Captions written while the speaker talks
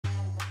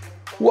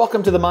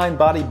Welcome to the Mind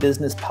Body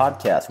Business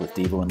Podcast with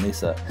Devo and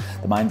Lisa.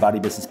 The Mind Body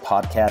Business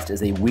Podcast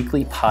is a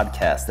weekly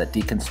podcast that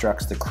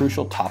deconstructs the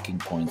crucial talking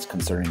points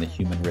concerning the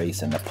human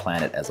race and the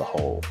planet as a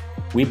whole.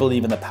 We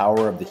believe in the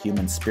power of the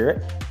human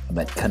spirit and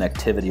that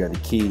connectivity are the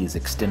keys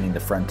extending the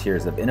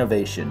frontiers of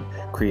innovation,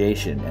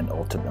 creation, and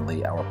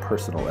ultimately our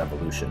personal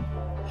evolution.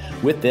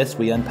 With this,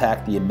 we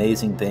unpack the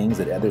amazing things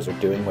that others are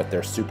doing with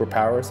their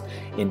superpowers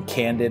in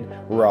candid,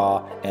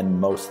 raw, and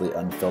mostly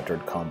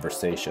unfiltered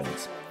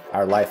conversations.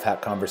 Our life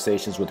hack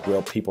conversations with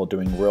real people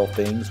doing real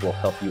things will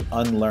help you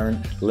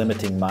unlearn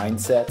limiting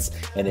mindsets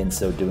and in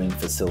so doing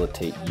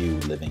facilitate you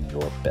living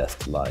your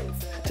best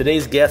life.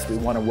 Today's guest, we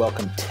want to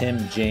welcome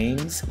Tim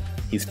James.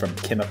 He's from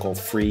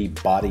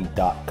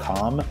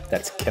chemicalfreebody.com.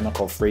 That's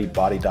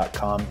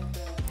chemicalfreebody.com.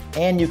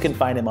 And you can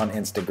find him on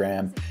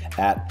Instagram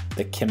at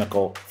the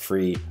Chemical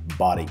Free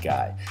Body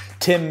Guy.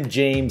 Tim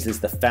James is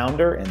the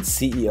founder and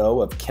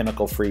CEO of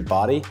Chemical Free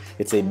Body.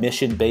 It's a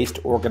mission-based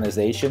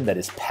organization that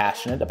is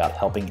passionate about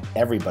helping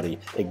everybody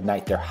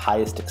ignite their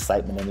highest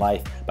excitement in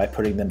life by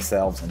putting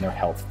themselves and their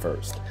health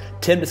first.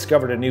 Tim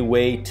discovered a new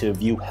way to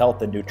view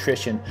health and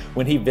nutrition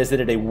when he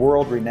visited a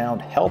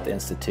world-renowned health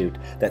institute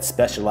that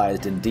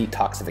specialized in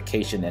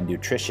detoxification and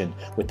nutrition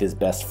with his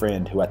best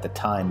friend, who at the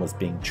time was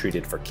being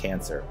treated for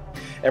cancer.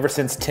 Ever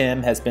since,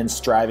 Tim has been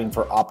striving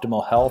for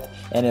optimal health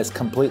and has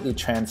completely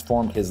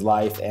transformed his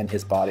life and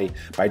his body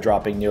by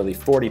dropping nearly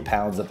 40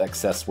 pounds of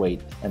excess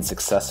weight and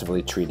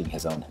successfully treating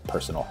his own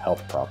personal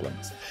health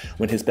problems.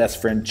 When his best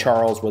friend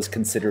Charles was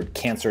considered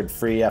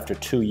cancer-free after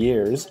 2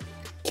 years,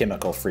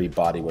 Chemical Free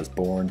Body was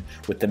born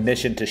with the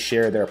mission to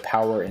share their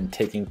power in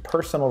taking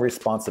personal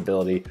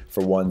responsibility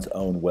for one's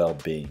own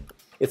well-being.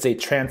 It's a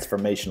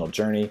transformational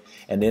journey,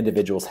 and the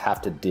individuals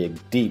have to dig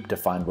deep to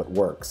find what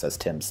works, as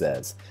Tim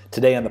says.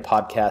 Today on the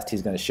podcast,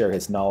 he's going to share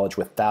his knowledge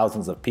with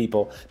thousands of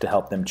people to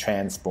help them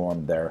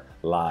transform their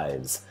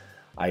lives.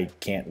 I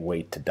can't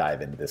wait to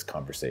dive into this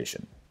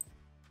conversation.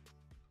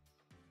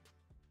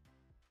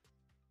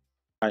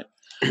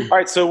 All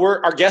right, so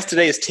our guest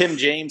today is Tim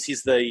James.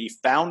 He's the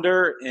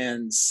founder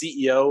and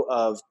CEO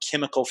of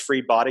Chemical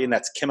Free Body, and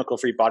that's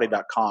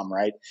chemicalfreebody.com,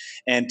 right?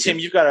 And Tim,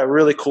 you've got a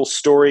really cool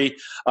story.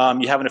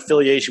 You have an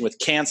affiliation with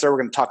cancer. We're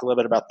going to talk a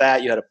little bit about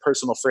that. You had a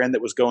personal friend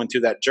that was going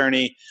through that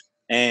journey,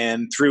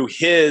 and through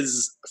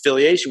his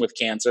affiliation with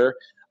cancer,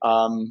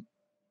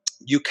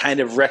 you kind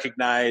of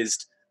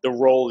recognized the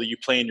role that you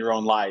play in your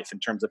own life in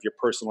terms of your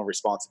personal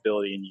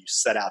responsibility, and you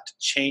set out to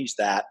change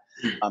that.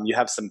 You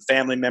have some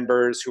family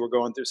members who are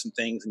going through some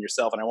things and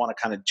yourself, and I want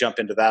to kind of jump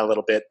into that a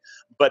little bit.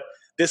 But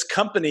this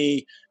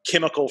company,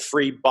 Chemical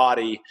Free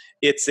Body,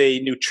 it's a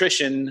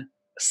nutrition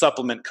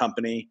supplement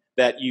company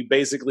that you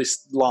basically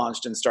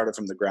launched and started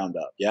from the ground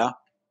up, yeah?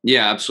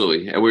 Yeah,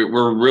 absolutely.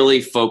 We're really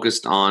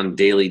focused on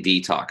daily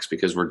detox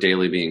because we're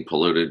daily being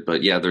polluted.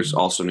 But yeah, there's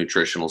also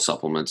nutritional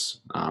supplements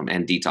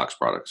and detox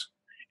products.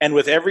 And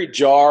with every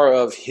jar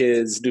of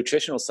his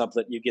nutritional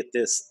supplement, you get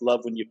this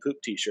 "Love When You Poop"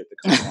 t-shirt that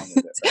comes along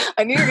with it. Right?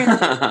 I knew you were going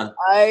to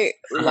I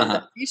love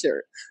that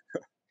t-shirt.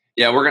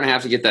 Yeah, we're going to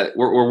have to get that.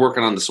 We're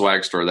working on the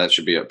swag store. That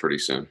should be up pretty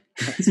soon.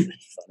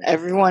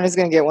 Everyone is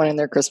going to get one in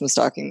their Christmas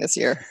stocking this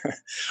year.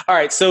 All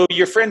right. So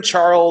your friend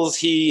Charles,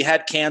 he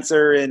had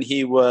cancer and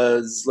he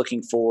was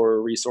looking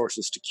for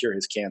resources to cure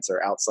his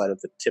cancer outside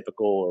of the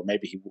typical, or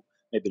maybe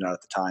not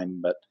at the time,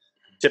 but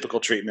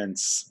typical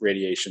treatments,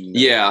 radiation.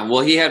 Yeah,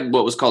 well, he had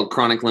what was called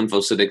chronic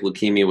lymphocytic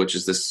leukemia, which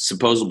is this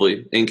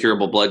supposedly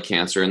incurable blood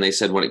cancer. And they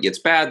said when it gets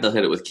bad, they'll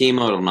hit it with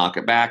chemo, it'll knock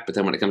it back. But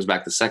then when it comes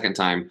back the second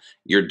time,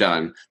 you're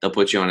done. They'll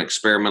put you on an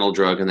experimental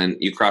drug, and then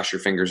you cross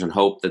your fingers and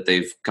hope that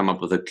they've come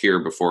up with a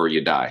cure before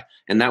you die.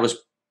 And that was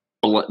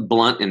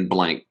blunt and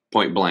point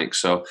blank.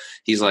 So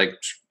he's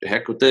like,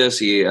 heck with this.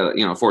 He,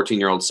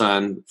 14-year-old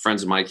son,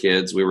 friends of my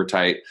kids, we were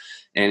tight.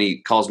 And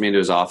he calls me into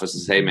his office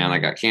and says, "Hey, man, I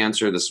got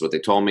cancer. This is what they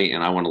told me,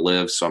 and I want to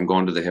live. So I'm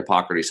going to the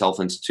Hippocrates Health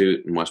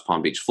Institute in West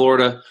Palm Beach,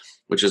 Florida,"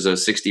 which is a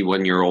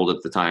 61-year-old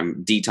at the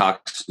time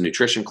detox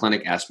nutrition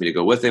clinic. Asked me to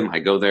go with him. I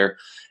go there,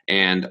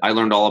 and I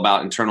learned all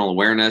about internal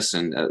awareness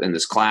and in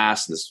this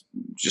class. This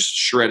just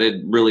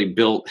shredded, really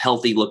built,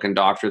 healthy-looking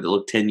doctor that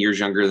looked 10 years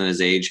younger than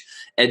his age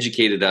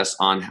educated us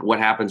on what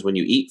happens when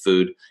you eat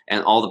food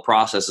and all the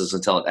processes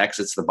until it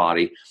exits the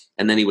body.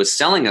 And then he was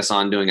selling us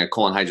on doing a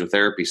colon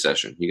hydrotherapy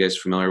session. You guys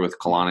familiar with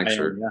colonics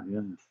or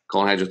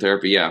colon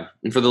hydrotherapy? Yeah.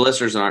 And for the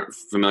listeners that aren't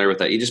familiar with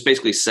that, you just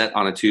basically set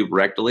on a tube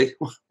rectally.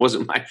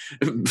 Wasn't my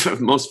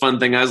most fun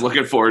thing I was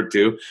looking forward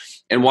to.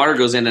 And water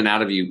goes in and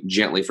out of you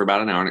gently for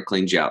about an hour, and it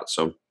cleans you out.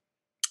 So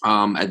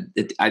I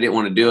didn't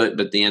want to do it,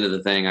 but at the end of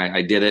the thing,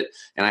 I did it,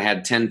 and I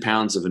had 10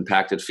 pounds of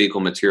impacted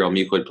fecal material,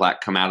 mucoid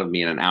plaque, come out of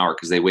me in an hour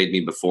because they weighed me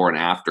before and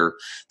after.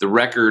 The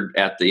record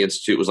at the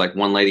institute was like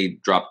one lady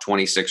dropped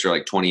 26 or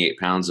like 28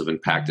 pounds of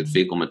impacted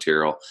fecal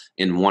material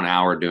in 1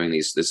 hour doing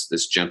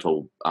this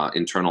gentle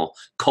internal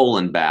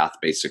colon bath,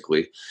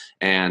 basically.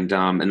 And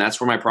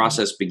that's where my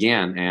process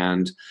began.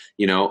 And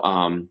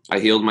I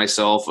healed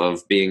myself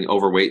of being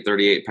overweight,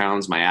 38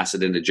 pounds. My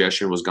acid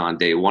indigestion was gone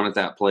day one at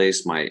that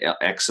place. My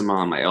eczema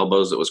on my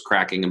elbows that was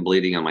cracking and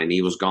bleeding on my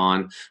knee was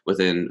gone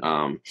within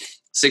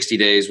 60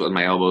 days with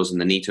my elbows, and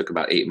the knee took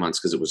about 8 months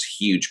because it was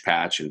a huge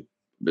patch. And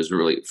it was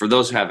really, for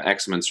those who have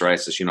eczema and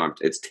psoriasis, you know,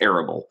 it's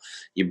terrible.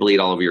 You bleed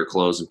all over your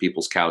clothes and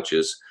people's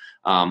couches.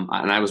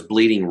 And I was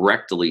bleeding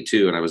rectally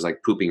too. And I was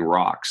like pooping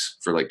rocks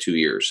for like 2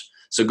 years.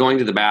 So going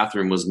to the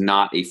bathroom was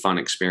not a fun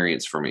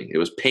experience for me. It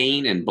was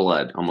pain and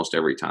blood almost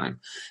every time.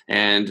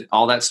 And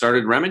all that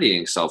started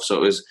remedying itself.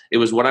 So it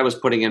was what I was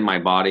putting in my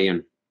body.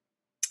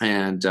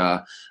 And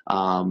I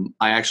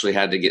actually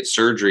had to get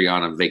surgery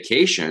on a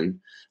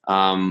vacation.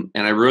 And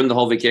I ruined the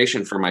whole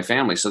vacation for my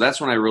family. So that's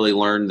when I really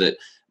learned that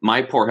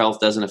my poor health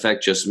doesn't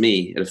affect just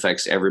me. It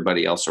affects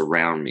everybody else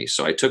around me.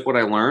 So I took what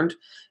I learned,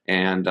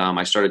 and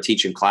I started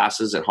teaching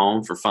classes at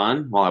home for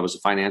fun while I was a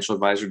financial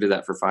advisor. Did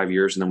that for 5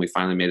 years. And then we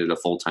finally made it a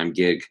full-time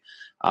gig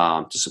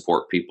to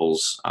support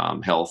people's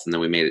health. And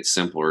then we made it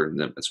simpler. And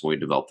that's when we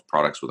developed the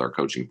products with our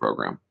coaching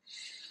program.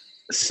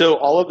 So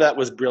all of that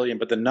was brilliant.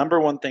 But the number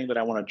one thing that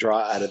I want to draw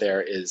out of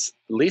there is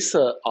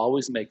Lisa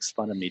always makes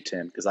fun of me,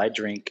 Tim, because I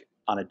drink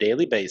on a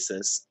daily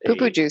basis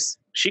Poo-poo juice.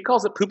 She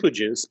calls it poo-poo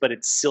juice, but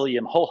it's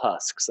psyllium whole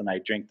husks, and I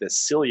drink this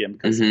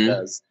psyllium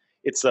because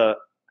it's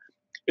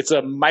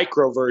a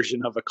micro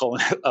version of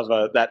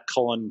that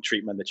colon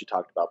treatment that you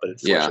talked about, but it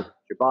flushes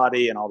your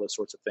body and all those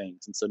sorts of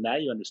things. And so now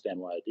you understand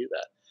why I do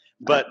that.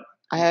 But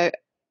I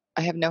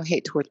have no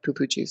hate towards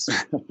poo-poo juice.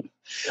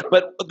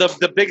 But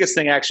the biggest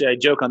thing, actually, I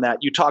joke on that.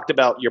 You talked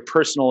about your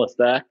personal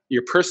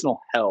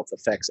health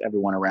affects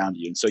everyone around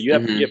you, and so you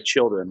have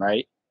children,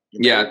 right?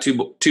 Yeah,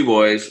 two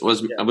boys.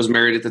 I was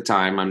married at the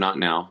time. I'm not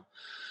now.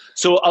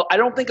 So I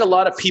don't think a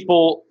lot of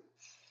people,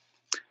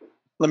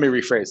 let me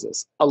rephrase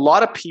this. A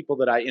lot of people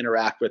that I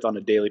interact with on a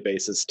daily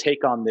basis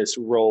take on this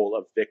role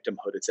of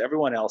victimhood. It's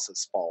everyone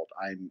else's fault.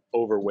 I'm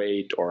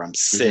overweight, or I'm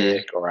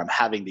sick, or I'm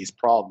having these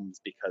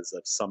problems because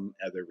of some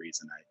other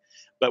reason.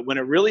 But when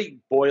it really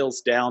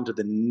boils down to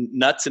the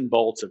nuts and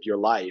bolts of your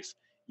life,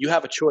 you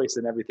have a choice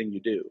in everything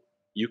you do.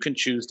 You can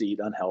choose to eat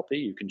unhealthy.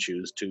 You can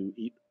choose to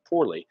eat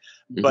poorly.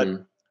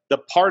 But the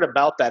part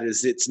about that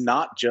is it's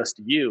not just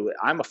you.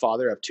 I'm a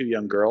father of 2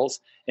 young girls.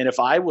 And if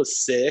I was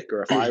sick,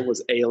 or if I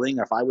was ailing,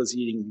 or if I was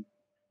eating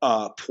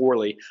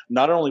poorly,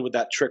 not only would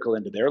that trickle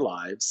into their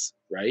lives,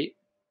 right?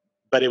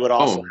 But it would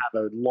also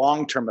have a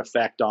long-term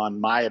effect on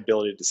my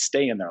ability to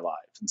stay in their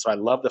lives. And so I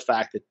love the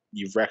fact that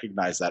you've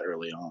recognized that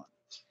early on.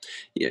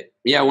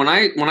 Yeah. When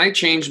I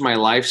changed my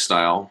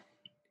lifestyle,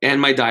 and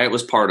my diet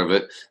was part of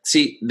it.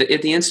 See,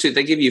 at the Institute,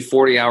 they give you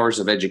 40 hours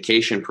of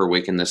education per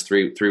week in this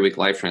three-week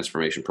life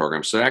transformation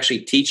program. So they're actually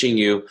teaching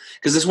you,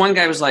 because this one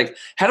guy was like,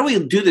 how do we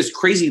do this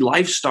crazy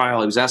lifestyle?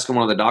 He was asking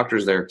one of the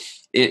doctors there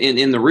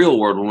in the real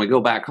world when we go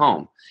back home.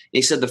 And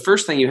he said, the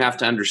first thing you have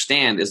to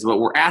understand is what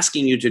we're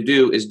asking you to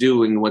do is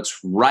doing what's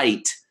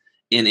right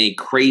in a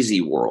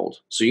crazy world.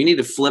 So you need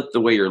to flip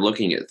the way you're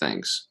looking at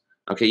things.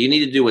 Okay, you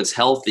need to do what's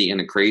healthy in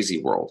a crazy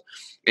world.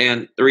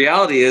 And the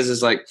reality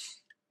is like,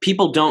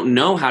 people don't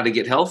know how to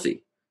get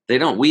healthy. They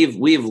don't.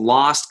 We've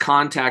lost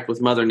contact with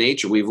Mother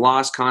Nature. We've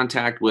lost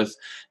contact with,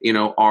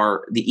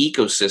 the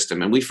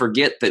ecosystem, and we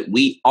forget that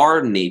we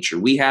are nature.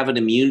 We have an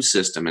immune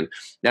system, and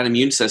that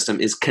immune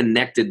system is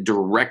connected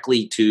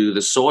directly to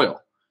the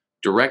soil,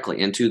 directly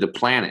into the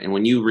planet. And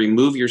when you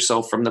remove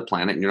yourself from the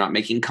planet and you're not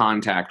making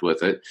contact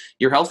with it,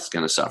 your health is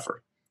going to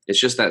suffer. It's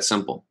just that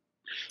simple.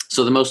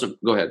 So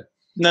go ahead.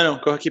 No,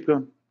 go ahead. Keep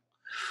going.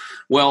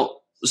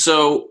 Well,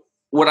 so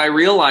what I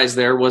realized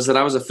there was that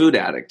I was a food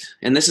addict.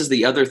 And this is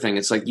the other thing.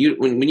 It's like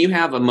when you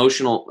have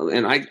emotional,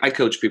 and I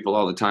coach people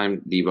all the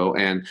time, Devo,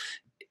 and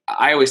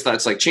I always thought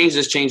it's like, change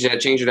this, change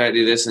that, change your diet,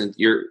 do this, and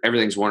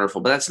everything's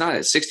wonderful. But that's not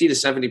it. 60 to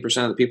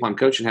 70% of the people I'm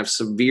coaching have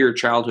severe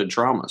childhood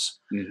traumas.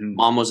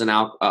 Mom was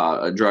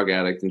a drug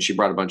addict, and she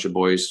brought a bunch of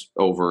boys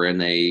over, and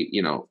they,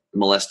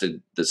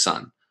 molested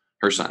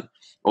her son.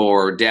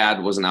 Or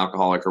dad was an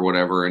alcoholic or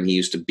whatever, and he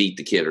used to beat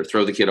the kid or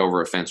throw the kid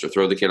over a fence or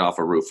throw the kid off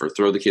a roof or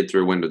throw the kid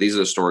through a window. These are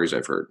the stories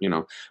I've heard,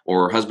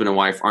 or husband and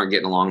wife aren't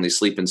getting along. They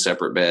sleep in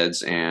separate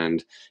beds,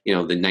 and, the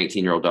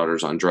 19-year-old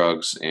daughter's on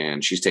drugs,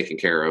 and she's taking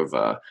care of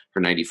her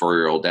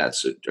 94-year-old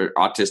dad's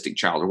autistic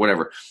child or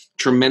whatever.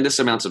 Tremendous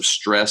amounts of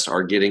stress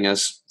are getting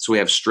us. So we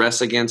have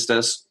stress against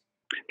us.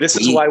 This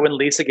is why when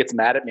Lisa gets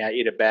mad at me, I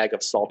eat a bag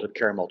of salted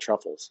caramel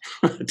truffles.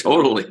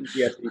 Totally.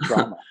 PTSD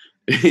trauma.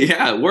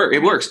 Yeah,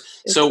 it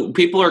works. So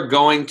people are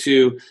going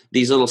to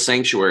these little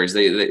sanctuaries.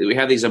 We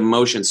have these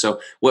emotions.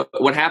 So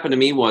what happened to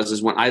me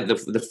was when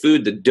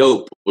the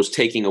dope was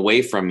taking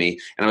away from me,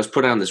 and I was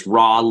put on this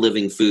raw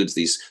living foods,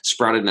 these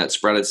sprouted nuts,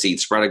 sprouted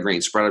seeds, sprouted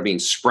grains, sprouted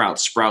beans,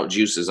 sprout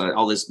juices,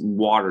 all this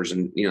waters,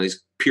 and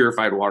these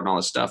purified water and all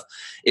this stuff.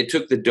 It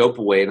took the dope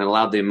away and it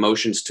allowed the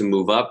emotions to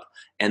move up,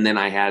 and then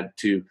I had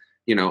to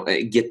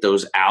get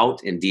those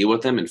out and deal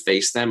with them and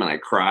face them. And I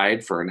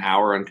cried for an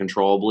hour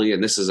uncontrollably.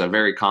 And this is a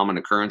very common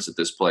occurrence at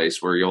this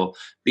place where you'll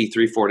be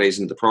 3-4 days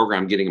into the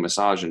program getting a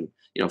massage, and,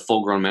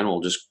 full grown men will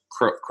just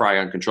cry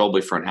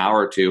uncontrollably for an hour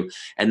or two.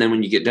 And then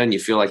when you get done, you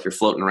feel like you're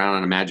floating around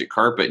on a magic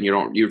carpet,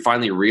 and you're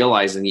finally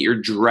realizing that you're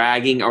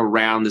dragging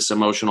around this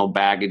emotional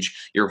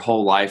baggage your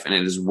whole life, and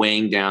it is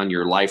weighing down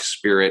your life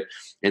spirit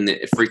and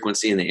the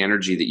frequency and the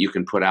energy that you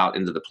can put out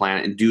into the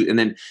planet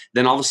and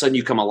then all of a sudden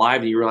you come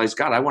alive and you realize,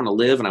 God, I want to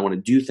live and I want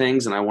to do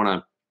things and I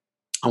want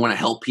to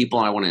help people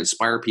and I want to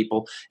inspire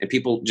people, and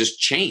people just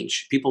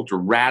change. People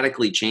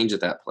radically change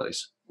at that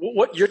place.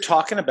 What you're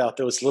talking about,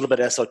 though, is a little bit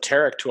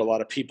esoteric to a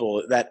lot of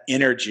people. That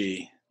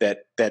energy,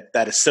 that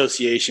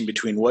association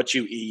between what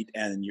you eat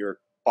and your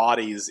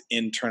body's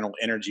internal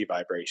energy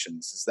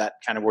vibrations. Is that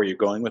kind of where you're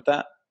going with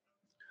that?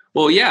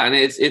 Well, yeah, and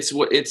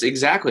it's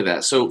exactly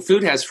that. So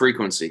food has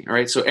frequency, all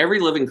right? So every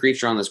living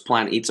creature on this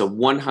planet eats a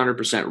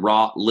 100%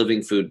 raw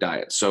living food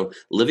diet. So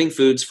living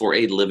foods for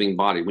a living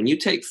body. When you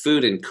take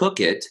food and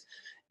cook it,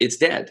 it's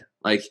dead.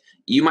 Like,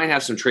 you might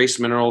have some trace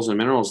minerals and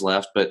minerals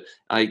left, but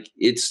like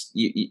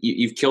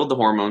you've killed the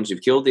hormones,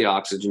 you've killed the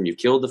oxygen, you've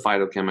killed the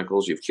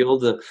phytochemicals, you've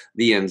killed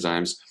the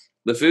enzymes.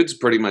 The food's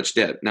pretty much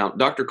dead. Now,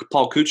 Dr.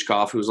 Paul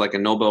Kuchkov, who's like a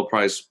Nobel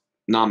Prize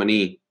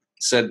nominee,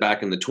 said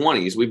back in the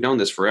 1920s, we've known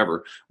this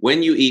forever,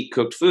 when you eat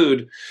cooked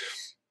food,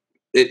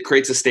 it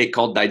creates a state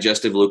called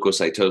digestive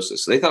leukocytosis.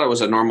 So they thought it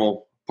was a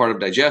normal part of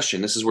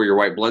digestion. This is where your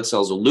white blood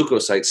cells or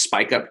leukocytes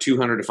spike up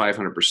 200 to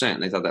 500%.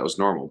 And they thought that was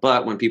normal.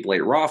 But when people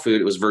ate raw food,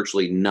 it was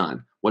virtually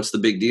none. What's the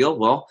big deal?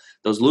 Well,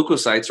 those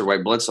leukocytes or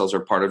white blood cells are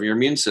part of your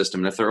immune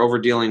system. And if they're over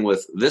dealing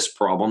with this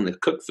problem, the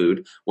cooked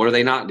food, what are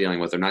they not dealing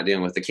with? They're not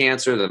dealing with the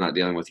cancer. They're not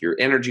dealing with your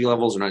energy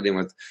levels. They're not dealing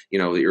with,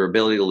 your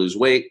ability to lose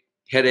weight,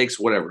 headaches,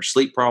 whatever,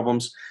 sleep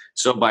problems.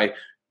 So by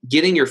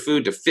getting your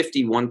food to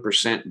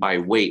 51% by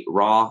weight,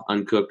 raw,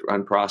 uncooked,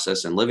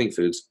 unprocessed, and living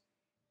foods,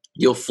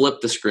 you'll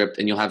flip the script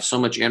and you'll have so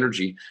much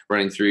energy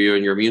running through you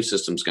and your immune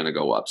system's going to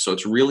go up. So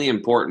it's really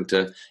important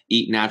to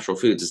eat natural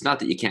foods. It's not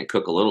that you can't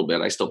cook a little bit.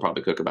 I still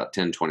probably cook about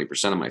 10,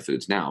 20% of my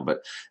foods now,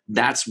 but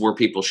that's where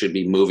people should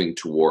be moving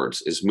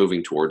towards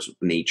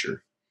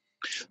nature.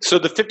 So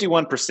the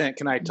 51%,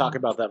 can I talk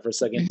about that for a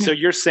second? So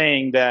you're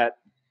saying that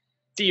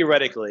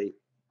theoretically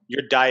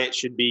your diet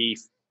should be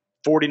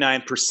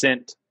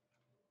 49%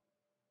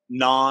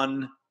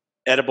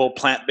 non-edible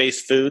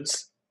plant-based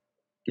foods?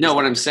 No,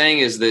 what I'm saying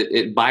is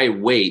that by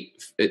weight,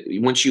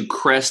 once you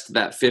crest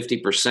that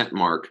 50%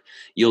 mark,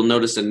 you'll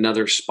notice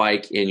another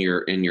spike in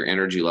your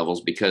energy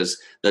levels,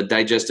 because the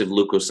digestive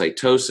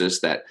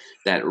leukocytosis,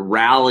 that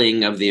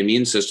rallying of the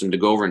immune system to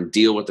go over and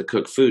deal with the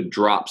cooked food,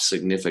 drops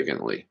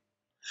significantly.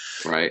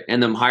 Right.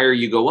 And the higher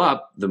you go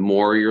up, the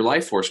more your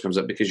life force comes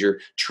up, because you're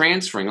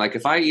transferring. Like,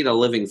 if I eat a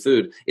living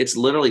food, it's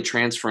literally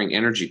transferring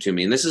energy to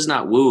me. And this is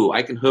not woo.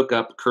 I can hook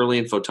up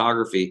Kirlian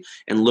photography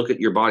and look at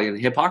your body. And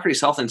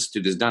Hippocrates Health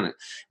Institute has done it,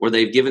 where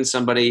they've given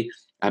somebody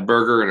a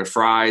burger and a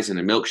fries and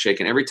a milkshake.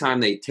 And every time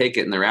they take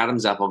it and their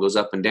Adam's apple goes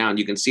up and down,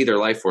 you can see their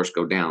life force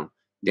go down,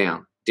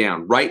 down,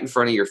 down, right in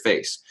front of your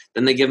face.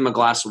 Then they give them a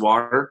glass of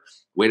water,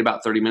 wait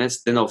about 30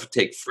 minutes. Then they'll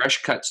take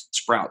fresh cut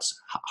sprouts,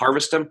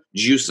 harvest them,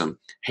 juice them,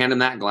 hand them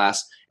that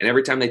glass. And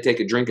every time they take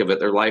a drink of it,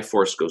 their life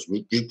force goes,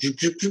 and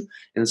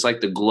it's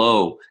like the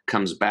glow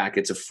comes back.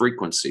 It's a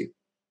frequency,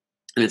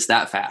 and it's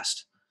that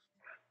fast.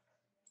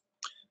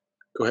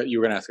 Go ahead. You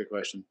were going to ask a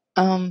question.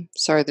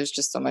 Sorry, there's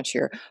just so much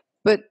here.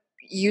 But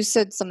you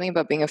said something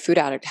about being a food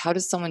addict. How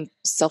does someone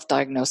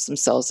self-diagnose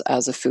themselves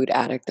as a food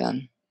addict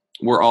then?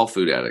 We're all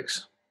food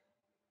addicts.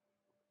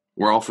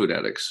 We're all food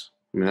addicts.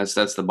 I mean,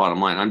 that's the bottom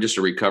line. I'm just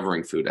a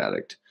recovering food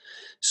addict.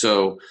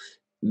 So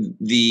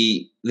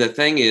the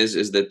thing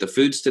is that the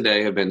foods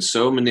today have been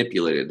so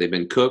manipulated. They've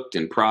been cooked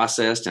and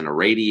processed and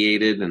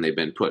irradiated, and they've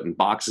been put in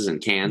boxes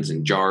and cans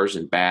and jars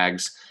and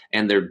bags,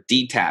 and they're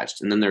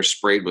detached, and then they're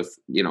sprayed with,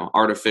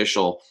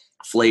 artificial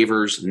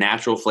flavors,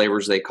 natural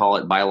flavors, they call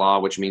it by law,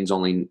 which means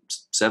only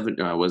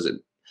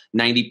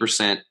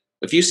 90%.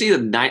 If you see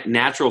the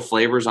natural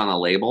flavors on a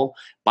label,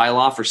 by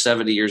law for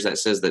 70 years, that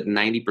says that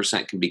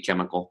 90% can be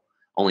chemical.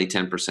 Only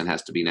 10%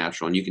 has to be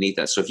natural, and you can eat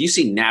that. So if you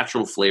see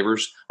natural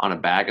flavors on a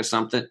bag of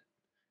something,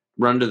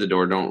 run to the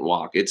door, don't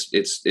walk.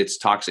 It's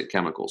toxic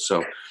chemicals.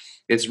 So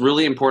it's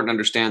really important to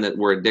understand that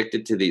we're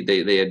addicted to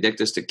they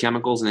addict us to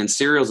chemicals. And in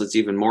cereals, it's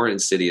even more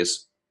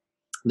insidious.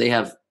 They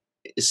have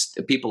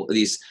people,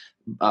 these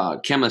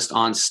chemists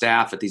on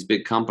staff at these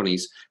big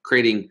companies,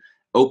 creating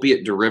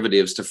opiate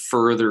derivatives to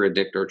further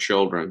addict our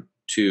children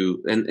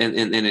to, and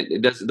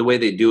it does, the way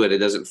they do it, it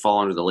doesn't fall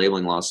under the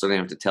labeling laws, so they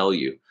don't have to tell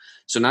you.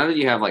 So now that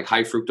you have like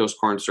high fructose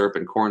corn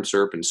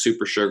syrup and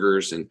super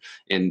sugars and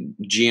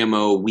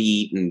GMO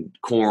wheat and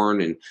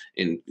corn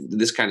and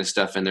this kind of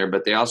stuff in there,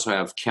 but they also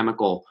have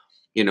chemical,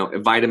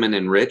 vitamin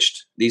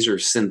enriched. These are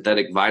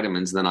synthetic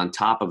vitamins. Then on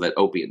top of it,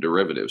 opiate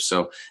derivatives.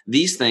 So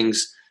these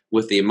things,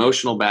 with the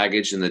emotional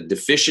baggage and the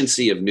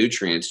deficiency of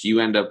nutrients, you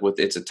end up with,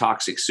 it's a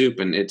toxic soup,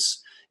 and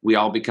we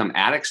all become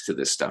addicts to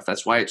this stuff.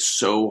 That's why it's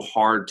so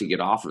hard to get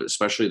off of it,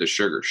 especially the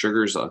sugar.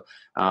 Sugar's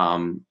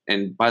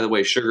and by the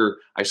way, sugar,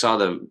 I saw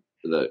the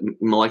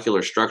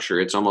molecular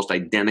structure, it's almost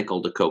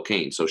identical to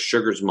cocaine. So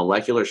sugar's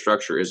molecular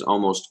structure is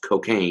almost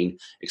cocaine,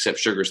 except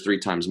sugar's 3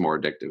 times more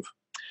addictive.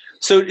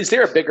 So is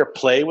there a bigger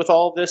play with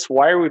all of this?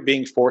 Why are we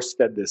being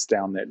force-fed this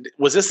down there?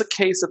 Was this a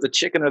case of the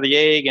chicken or the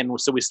egg?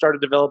 And so we started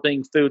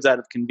developing foods out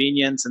of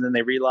convenience, and then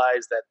they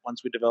realized that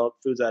once we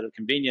developed foods out of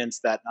convenience,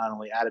 that not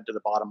only added to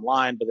the bottom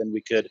line, but then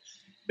we could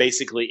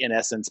basically, in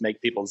essence,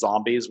 make people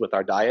zombies with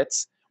our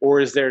diets?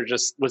 Or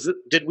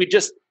did we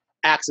just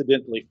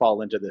accidentally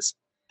fall into this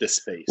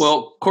space?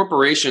 Well,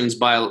 corporations,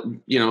 by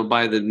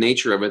the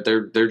nature of it,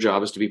 their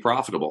job is to be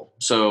profitable.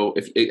 So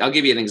I'll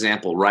give you an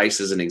example. Rice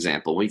is an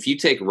example. If you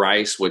take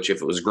rice, which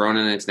if it was grown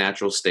in its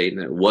natural state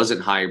and it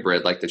wasn't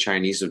hybrid like the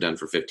Chinese have done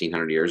for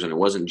 1,500 years, and it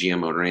wasn't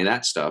GMO or any of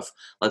that stuff,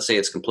 let's say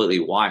it's completely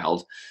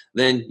wild,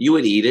 then you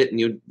would eat it and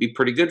you'd be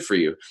pretty good for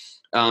you.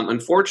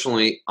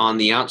 Unfortunately, on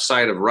the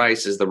outside of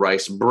rice is the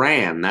rice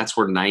bran. That's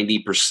where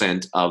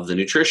 90% of the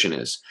nutrition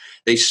is.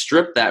 They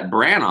strip that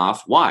bran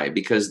off. Why?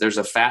 Because there's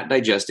a fat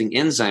digesting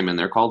enzyme in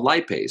there called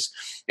lipase.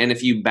 And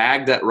if you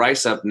bag that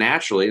rice up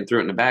naturally and threw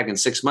it in a bag, in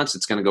 6 months,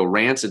 it's going to go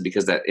rancid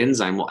because that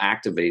enzyme will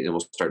activate and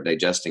will start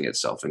digesting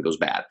itself and goes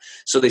bad.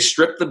 So they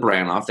strip the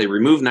bran off. They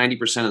remove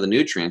 90% of the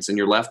nutrients, and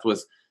you're left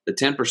with the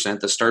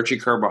 10%, the starchy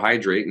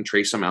carbohydrate, and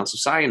trace amounts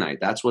of cyanide.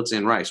 That's what's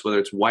in rice, whether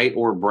it's white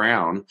or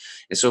brown.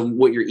 And so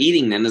what you're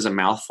eating then is a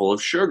mouthful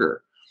of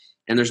sugar,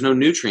 and there's no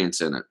nutrients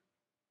in it.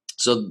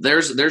 So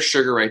there's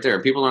sugar right there.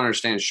 People don't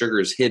understand sugar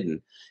is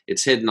hidden.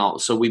 It's hidden all.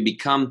 So we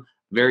become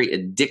very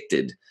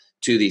addicted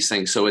to these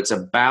things. So it's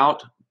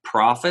about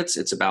profits.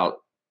 It's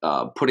about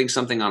putting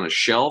something on a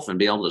shelf and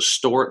being able to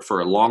store it for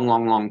a long,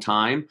 long, long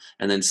time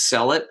and then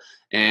sell it.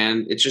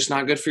 And it's just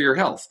not good for your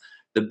health.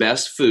 The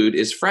best food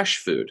is fresh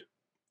food.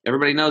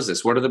 Everybody knows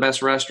this. What are the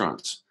best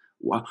restaurants?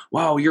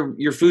 Wow,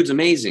 your food's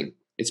amazing.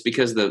 It's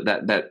because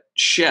that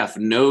chef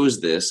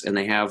knows this, and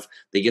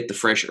they get the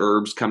fresh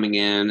herbs coming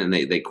in, and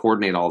they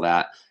coordinate all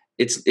that.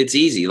 It's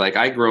easy. Like,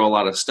 I grow a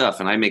lot of stuff,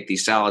 and I make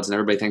these salads, and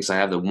everybody thinks I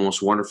have the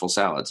most wonderful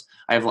salads.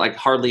 I have like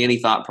hardly any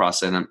thought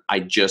process in them.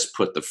 I just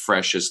put the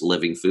freshest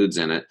living foods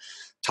in it,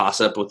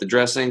 toss up with the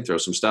dressing, throw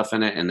some stuff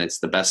in it, and it's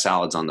the best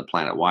salads on the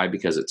planet. Why?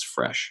 Because it's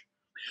fresh.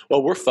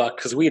 Well, we're fucked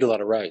because we eat a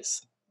lot of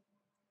rice.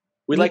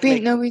 We do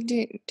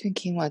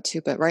quinoa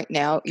too, but right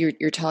now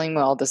you're telling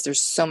me all this.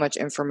 There's so much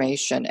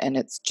information, and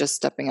it's just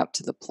stepping up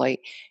to the plate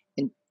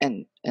and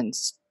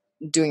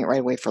doing it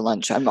right away for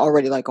lunch. I'm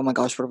already like, oh my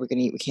gosh, what are we going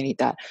to eat? We can't eat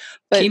that.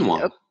 But,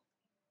 quinoa.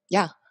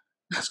 Yeah.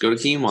 Let's go to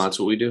quinoa. That's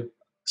what we do.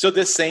 So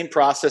this same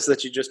process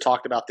that you just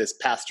talked about, this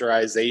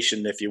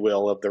pasteurization, if you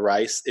will, of the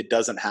rice, it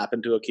doesn't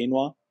happen to a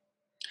quinoa?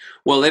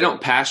 Well, they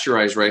don't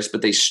pasteurize rice,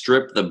 but they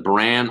strip the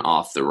bran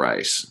off the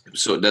rice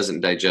so it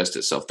doesn't digest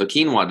itself. The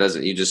quinoa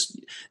doesn't.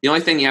 The only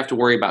thing you have to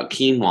worry about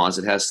quinoa is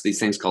it has these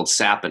things called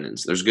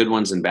saponins. There's good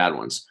ones and bad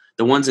ones.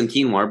 The ones in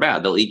quinoa are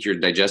bad. They'll eat your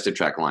digestive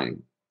tract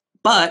lining.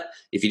 But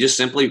if you just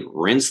simply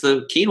rinse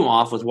the quinoa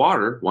off with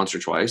water once or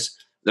twice,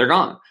 they're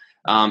gone.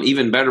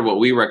 Even better, what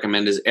we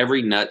recommend is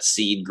every nut,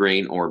 seed,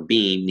 grain, or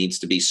bean needs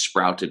to be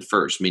sprouted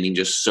first, meaning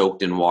just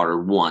soaked in water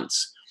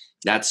once.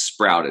 That's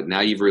sprouted.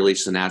 Now you've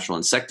released a natural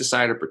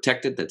insecticide or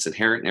protectant that's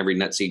inherent in every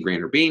nut, seed,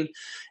 grain, or bean.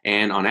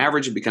 And on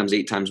average, it becomes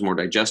 8 times more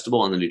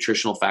digestible, and the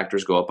nutritional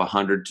factors go up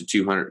 100 to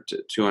 200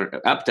 to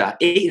 200, up to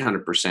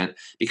 800%,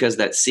 because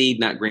that seed,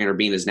 nut, grain, or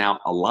bean is now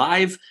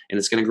alive, and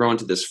it's going to grow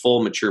into this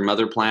full mature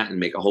mother plant and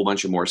make a whole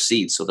bunch of more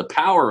seeds. So the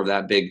power of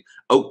that big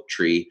oak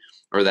tree,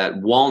 or that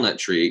walnut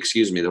tree,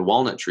 the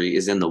walnut tree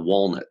is in the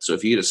walnut. So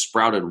if you eat a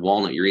sprouted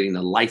walnut, you're eating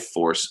the life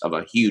force of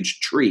a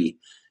huge tree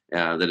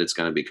that it's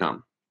going to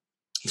become.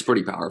 It's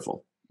pretty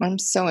powerful. I'm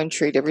so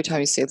intrigued every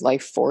time you say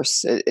life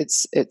force.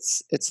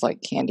 It's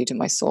like candy to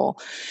my soul.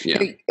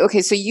 Yeah.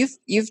 Okay, so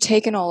you've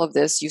taken all of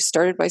this. You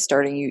started by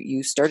starting.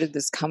 You started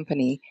this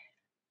company.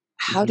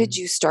 How did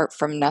you start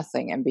from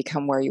nothing and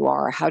become where you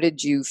are? How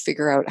did you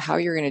figure out how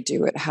you're going to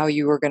do it? How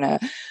you were going to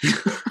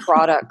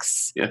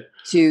products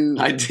to?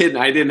 I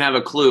didn't have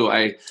a clue.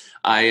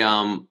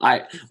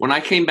 When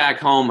I came back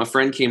home, a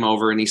friend came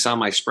over and he saw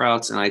my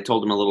sprouts, and I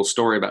told him a little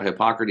story about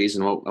Hippocrates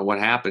and what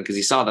happened, because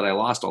he saw that I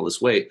lost all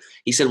this weight.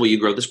 He said, "Will you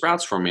grow the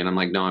sprouts for me?" And I'm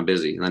like, "No, I'm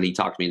busy." And then he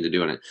talked me into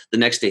doing it. The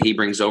next day he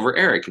brings over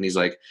Eric, and he's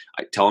like,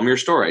 "I tell him your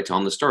story." I tell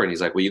him the story, and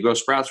he's like, "Will you grow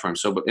sprouts for him?"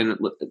 So in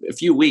a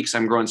few weeks,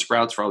 I'm growing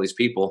sprouts for all these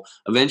people.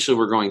 Eventually,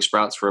 we're growing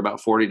sprouts for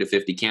about 40 to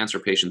 50 cancer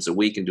patients a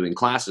week and doing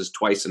classes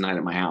twice a night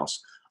at my house.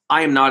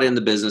 I am not in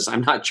the business.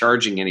 I'm not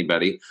charging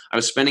anybody. I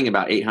was spending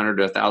about $800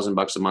 to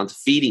 $1,000 a month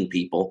feeding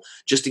people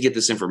just to get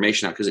this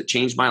information out, because it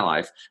changed my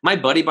life. My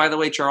buddy, by the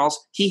way,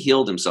 Charles, he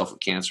healed himself of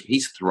cancer.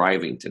 He's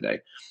thriving today.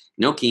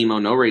 No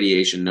chemo, no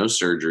radiation, no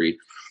surgery.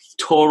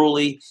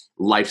 Totally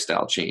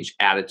lifestyle change,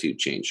 attitude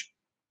change.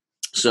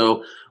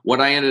 So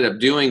what I ended up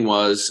doing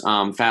was,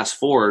 fast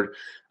forward,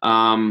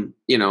 I'm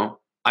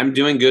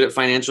doing good at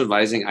financial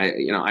advising. I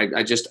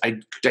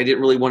didn't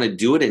really want to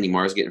do it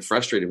anymore. I was getting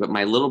frustrated, but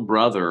my little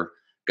brother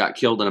got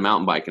killed in a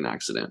mountain biking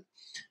accident.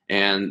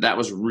 And that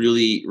was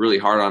really, really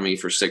hard on me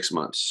for 6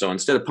 months. So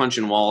instead of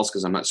punching walls,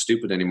 because I'm not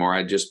stupid anymore,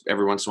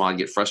 every once in a while I'd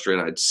get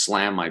frustrated. I'd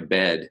slam my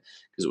bed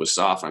because it was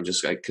soft.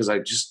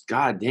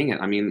 God dang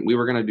it. I mean, we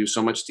were going to do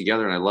so much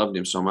together, and I loved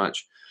him so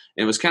much.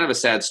 And it was kind of a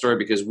sad story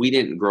because we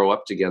didn't grow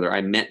up together.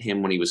 I met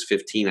him when he was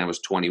 15. I was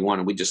 21,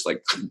 and we just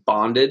like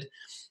bonded.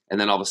 And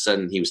then all of a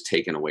sudden he was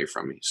taken away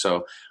from me.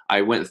 So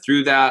I went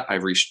through that.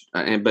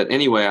 But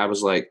anyway, I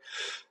was like,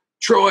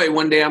 Troy,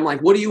 one day I'm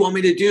like, what do you want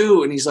me to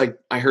do? And he's like,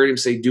 I heard him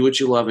say, do what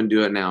you love and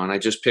do it now. And I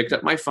just picked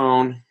up my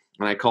phone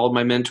and I called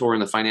my mentor in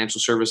the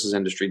financial services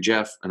industry,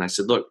 Jeff. And I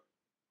said, look,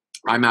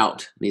 I'm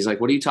out. And he's like,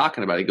 what are you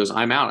talking about? He goes,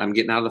 I'm out. I'm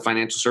getting out of the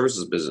financial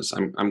services business.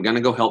 I'm going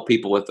to go help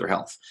people with their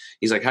health.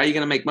 He's like, how are you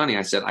going to make money?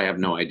 I said, I have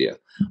no idea.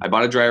 I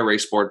bought a dry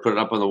erase board, put it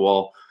up on the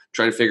wall,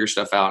 try to figure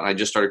stuff out. And I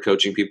just started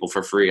coaching people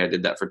for free. I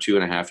did that for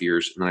 2.5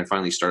 years. And then I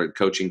finally started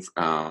coaching,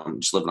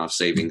 just living off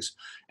savings.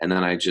 And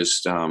then I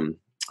just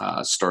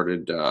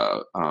started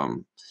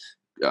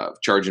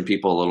charging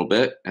people a little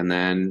bit. And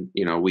then,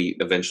 we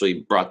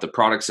eventually brought the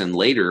products in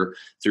later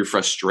through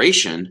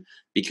frustration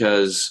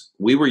because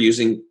we were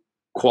using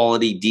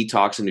quality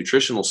detox and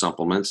nutritional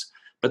supplements,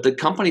 but the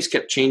companies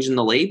kept changing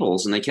the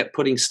labels and they kept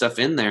putting stuff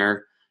in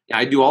there.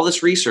 I do all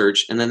this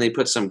research and then they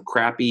put some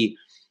crappy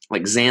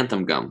like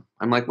xanthan gum.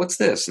 I'm like, what's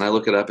this? And I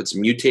look it up. It's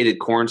mutated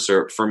corn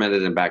syrup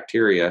fermented in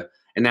bacteria.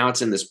 And now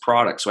it's in this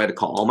product. So I had to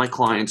call all my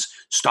clients,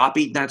 stop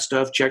eating that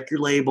stuff, check your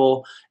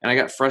label. And I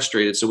got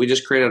frustrated. So we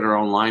just created our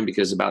own line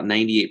because about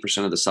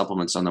 98% of the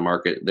supplements on the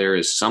market, there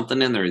is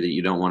something in there that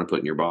you don't want to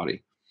put in your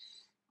body.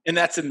 And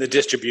that's in the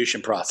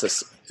distribution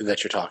process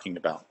that you're talking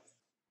about.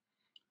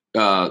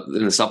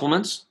 In the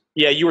supplements?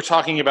 Yeah, you were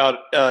talking about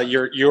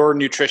your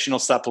nutritional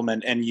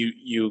supplement, and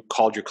you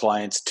called your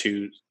clients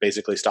to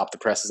basically stop the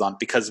presses on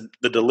because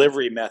the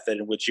delivery method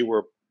in which you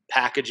were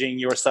packaging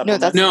your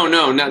supplement.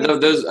 No.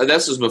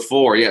 This was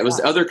before. Yeah, it was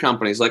other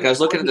companies. Like I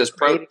was looking at this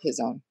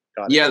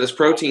this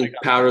protein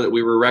powder that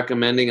we were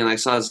recommending, and I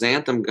saw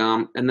xanthan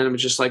gum, and then it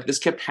was just like this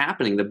kept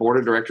happening. The board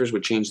of directors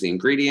would change the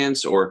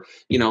ingredients, or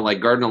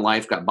like Garden of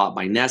Life got bought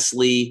by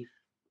Nestle.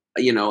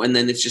 And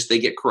then it's just they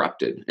get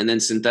corrupted, and then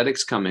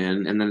synthetics come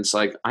in, and then it's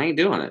like I ain't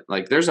doing it.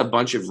 Like there's a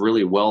bunch of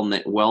really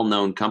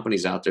well-known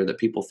companies out there that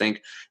people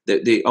think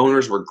that the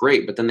owners were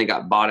great, but then they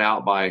got bought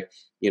out by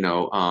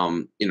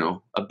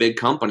a big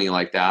company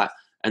like that,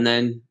 and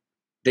then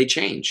they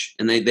change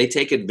and they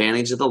take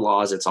advantage of the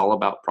laws. It's all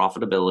about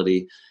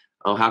profitability.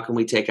 Oh, how can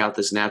we take out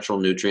this natural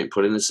nutrient,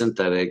 put in a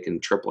synthetic,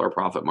 and triple our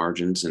profit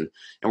margins? And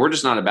we're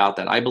just not about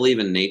that. I believe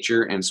in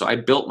nature. And so I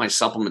built my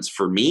supplements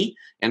for me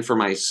and for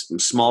my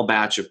small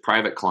batch of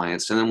private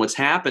clients. And then what's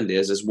happened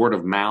is word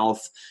of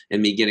mouth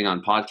and me getting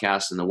on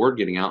podcasts and the word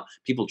getting out,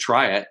 people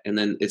try it and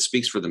then it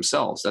speaks for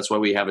themselves. That's why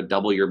we have a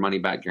double your money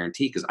back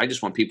guarantee, because I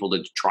just want people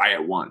to try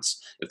it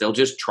once. If they'll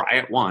just try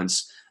it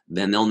once,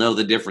 then they'll know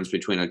the difference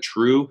between a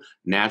true,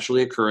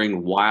 naturally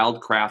occurring,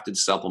 wild crafted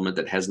supplement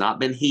that has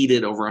not been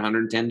heated over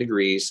 110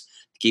 degrees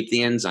to keep the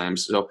enzymes.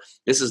 So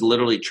this is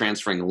literally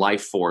transferring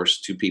life force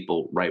to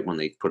people right when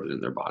they put it in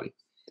their body.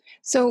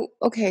 So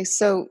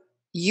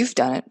you've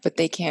done it, but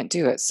they can't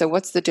do it. So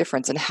what's the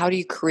difference? And how do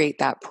you create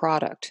that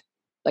product?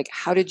 Like,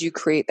 how did you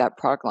create that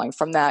product line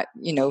from that,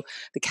 the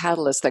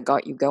catalyst that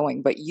got you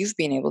going, but you've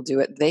been able to do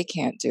it. They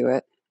can't do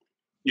it.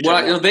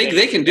 Well,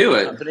 they can do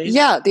it. Companies?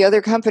 Yeah, the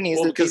other companies.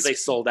 Well, because they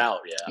sold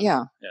out.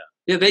 Yeah.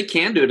 Yeah, they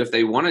can do it if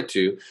they wanted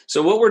to.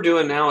 So what we're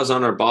doing now is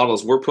on our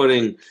bottles, we're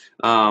putting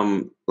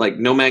like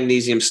no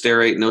magnesium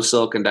stearate, no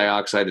silicon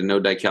dioxide, and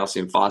no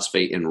dicalcium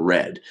phosphate in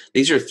red.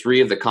 These are 3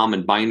 of the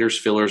common binders,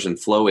 fillers, and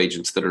flow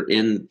agents that are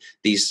in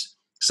these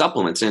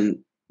supplements.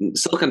 And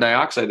silicon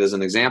dioxide, as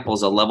an example,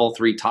 is a level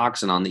 3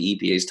 toxin on the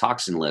EPA's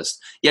toxin list,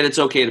 yet it's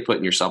okay to put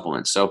in your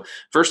supplements. So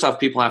first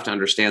off, people have to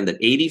understand that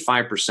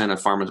 85%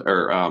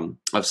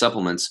 of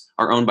supplements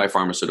are owned by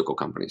pharmaceutical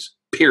companies,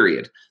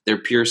 period. They're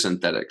pure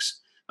synthetics.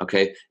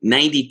 Okay.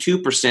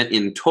 92%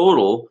 in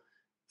total,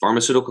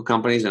 pharmaceutical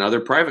companies and other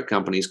private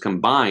companies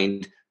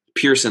combined,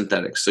 pure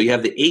synthetics. So you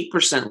have the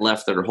 8%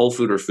 left that are whole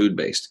food or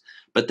food-based.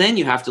 But then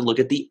you have to look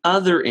at the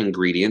other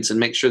ingredients and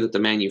make sure that the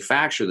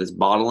manufacturer that's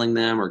bottling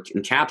them or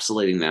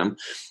encapsulating them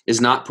is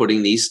not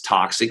putting these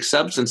toxic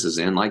substances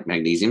in, like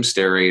magnesium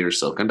stearate or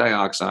silicon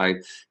dioxide,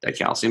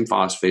 dicalcium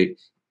phosphate.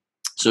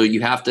 So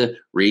you have to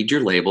read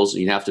your labels.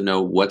 And you have to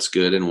know what's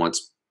good and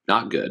what's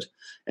not good.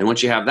 And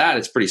once you have that,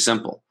 it's pretty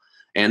simple.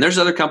 And there's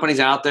other companies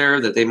out there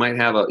that they might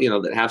have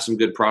that have some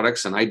good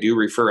products. And I do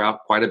refer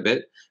out quite a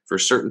bit for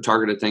certain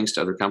targeted things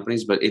to other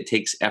companies, but it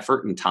takes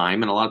effort and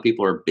time. And a lot of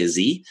people are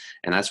busy,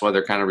 and that's why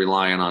they're kind of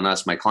relying on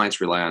us. My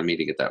clients rely on me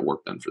to get that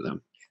work done for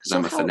them because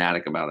I'm a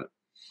fanatic about it.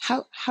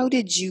 How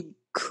did you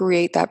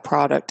create that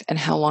product, and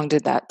how long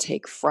did that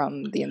take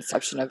from the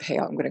inception of, hey,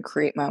 I'm going to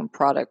create my own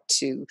product,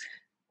 to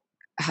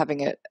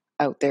having it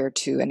out there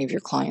to any of your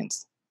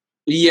clients?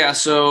 Yeah.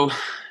 So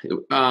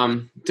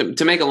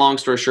to make a long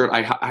story short,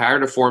 I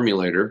hired a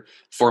formulator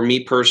for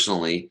me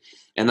personally.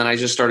 And then I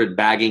just started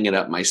bagging it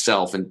up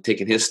myself and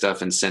taking his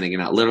stuff and sending it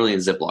out literally in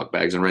Ziploc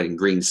bags and writing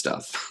green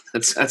stuff.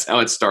 That's how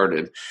it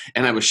started.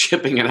 And I was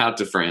shipping it out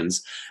to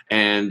friends.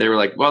 And they were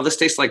like, well, this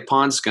tastes like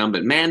pond scum,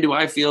 but man, do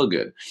I feel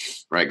good.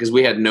 Right. Because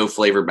we had no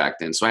flavor back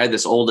then. So I had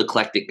this old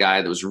eclectic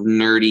guy that was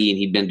nerdy, and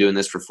he'd been doing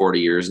this for 40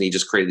 years. And he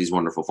just created these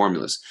wonderful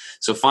formulas.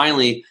 So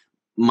finally,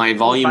 my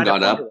volume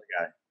got up.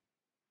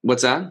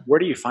 What's that? Where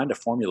do you find a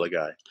formula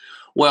guy?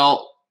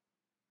 Well,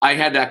 I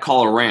had that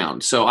call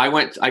around. So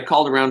I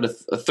called around to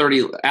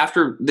 30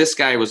 after this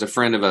guy was a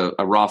friend of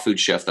a raw food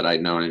chef that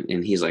I'd known.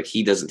 And he's like,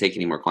 he doesn't take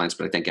any more clients,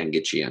 but I think I can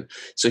get you in.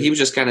 So he was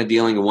just kind of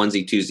dealing a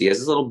onesie twosie. He has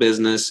his little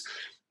business.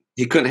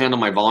 He couldn't handle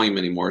my volume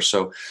anymore.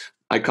 So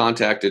I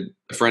contacted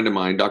a friend of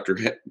mine, Dr.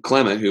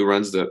 Clement, who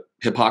runs the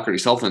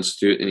Hippocrates Health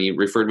Institute. And he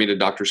referred me to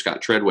Dr.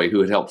 Scott Treadway,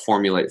 who had helped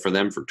formulate for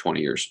them for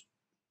 20 years.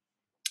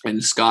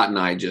 And Scott and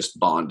I just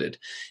bonded.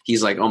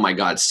 He's like, oh my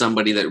God,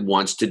 somebody that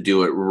wants to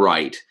do it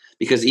right.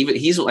 Because even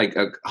he's like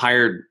a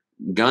hired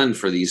gun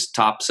for these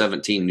top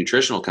 17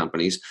 nutritional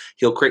companies.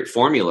 He'll create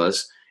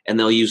formulas and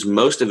they'll use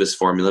most of his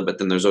formula, but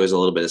then there's always a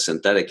little bit of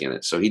synthetic in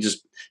it. So he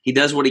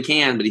does what he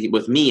can, but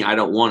with me, I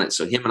don't want it.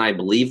 So him and I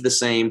believe the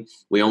same.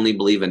 We only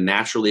believe in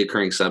naturally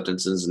occurring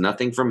substances,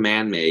 nothing from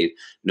man-made,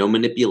 no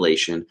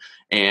manipulation.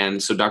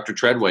 And so Dr.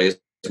 Treadway is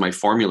my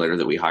formulator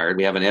that we hired.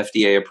 We have an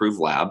FDA approved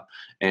lab,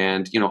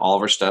 and all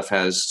of our stuff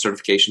has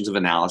certifications of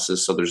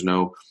analysis. So there's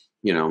no,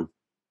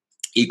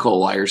 E.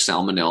 coli or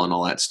salmonella and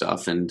all that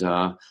stuff. And,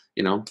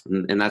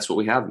 and that's what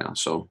we have now.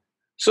 So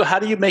how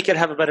do you make it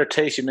have a better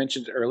taste? You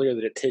mentioned earlier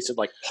that it tasted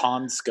like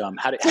pond scum.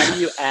 How do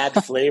you add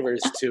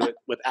flavors to it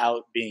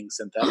without being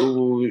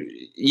synthetic?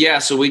 Yeah.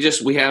 So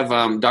we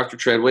have Dr.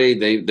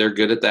 Treadway. They're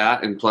good at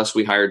that. And plus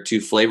we hired 2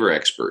 flavor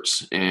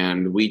experts,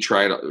 and we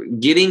tried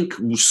getting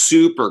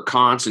super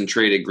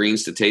concentrated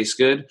greens to taste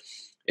good.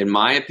 In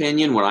my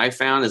opinion, what I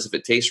found is if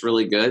it tastes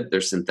really good,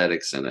 there's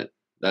synthetics in it.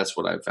 That's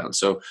what I've found.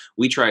 So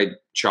we tried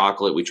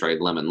chocolate, we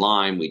tried lemon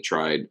lime, we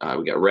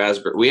got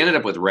raspberry. We ended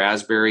up with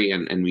raspberry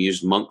and we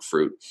used monk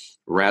fruit,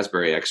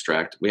 raspberry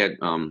extract. We had,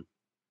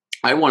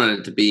 I wanted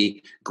it to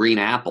be green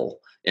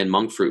apple and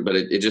monk fruit, but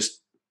it just,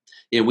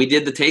 we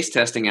did the taste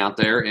testing out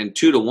there, and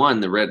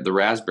 2-to-1, the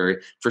raspberry,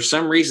 for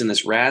some reason,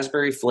 this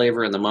raspberry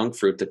flavor and the monk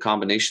fruit, the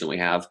combination that we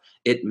have,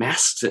 it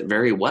masks it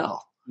very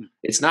well.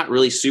 It's not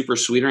really super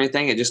sweet or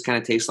anything. It just kind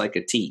of tastes like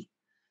a tea.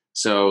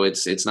 So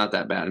it's not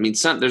that bad. I mean,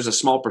 there's a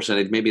small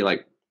percentage, maybe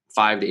like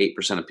 5 to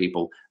 8% of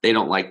people, they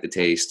don't like the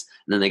taste,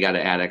 and then they got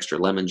to add extra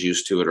lemon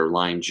juice to it or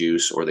lime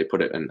juice, or they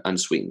put it in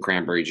unsweetened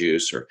cranberry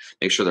juice, or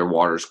make sure their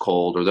water's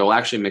cold, or they'll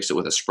actually mix it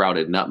with a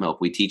sprouted nut milk.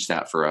 We teach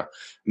that for a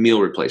meal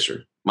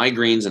replacer. My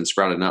greens and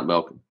sprouted nut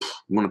milk.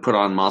 You want to put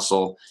on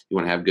muscle, you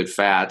want to have good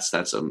fats.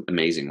 That's an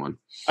amazing one.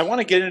 I want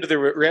to get into the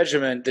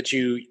regimen that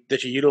you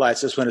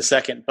utilize this one in a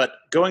second, but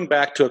going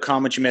back to a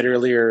comment you made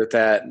earlier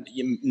that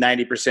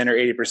 90%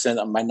 or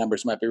 80%, my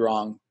numbers might be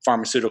wrong,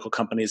 pharmaceutical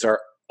companies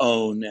are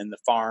owned, and the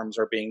farms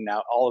are being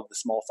now, all of the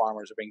small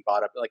farmers are being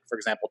bought up. Like, for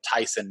example,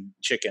 Tyson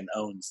Chicken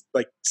owns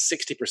like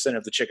 60%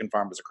 of the chicken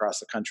farmers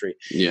across the country.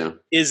 Yeah.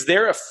 Is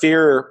there a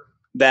fear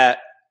that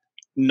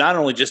not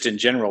only just in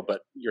general,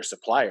 but your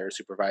suppliers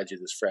who provide you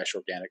this fresh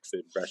organic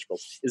food and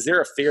vegetables, is there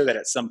a fear that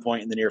at some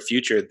point in the near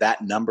future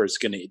that number is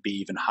going to be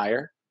even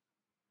higher?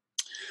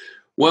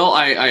 Well,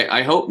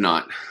 I hope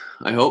not.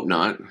 I hope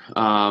not.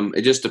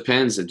 It just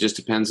depends. It just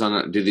depends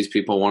on, do these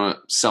people want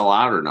to sell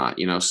out or not?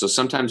 So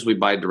sometimes we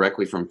buy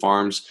directly from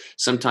farms.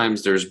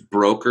 Sometimes there's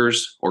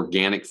brokers,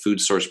 organic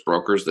food source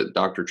brokers that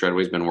Dr.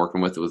 Treadway's been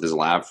working with his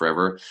lab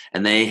forever,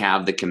 and they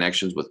have the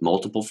connections with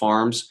multiple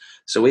farms.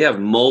 So we have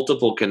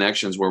multiple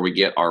connections where we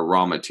get our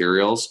raw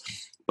materials,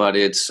 but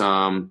it's,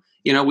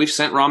 we've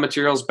sent raw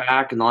materials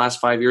back in the last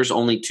 5 years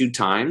only 2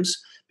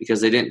 times because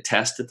they didn't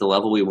test at the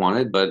level we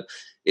wanted, but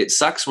it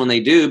sucks when they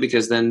do,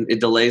 because then it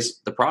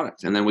delays the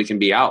product and then we can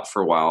be out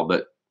for a while.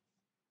 But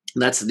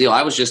that's the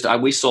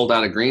deal. We sold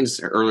out of greens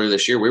earlier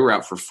this year. We were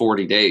out for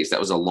 40 days. That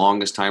was the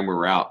longest time we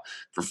were out,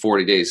 for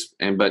 40 days.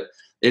 But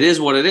it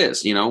is what it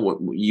is.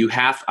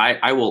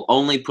 I will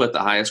only put the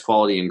highest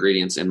quality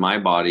ingredients in my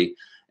body.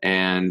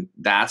 And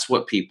that's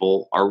what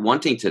people are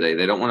wanting today.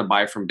 They don't want to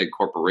buy from big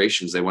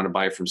corporations. They want to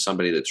buy from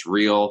somebody that's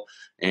real.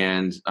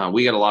 And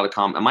we get a lot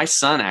of my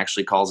son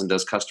actually calls and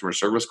does customer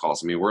service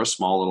calls. I mean, we're a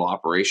small little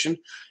operation,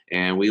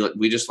 and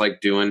we just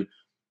like doing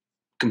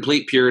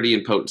complete purity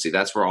and potency.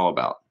 That's what we're all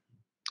about.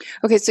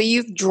 Okay, so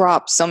you've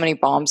dropped so many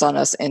bombs on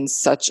us in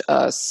such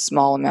a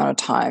small amount of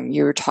time.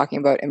 You were talking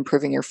about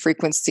improving your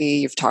frequency.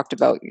 You've talked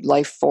about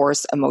life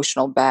force,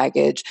 emotional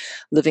baggage,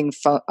 living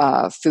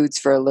foods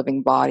for a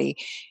living body.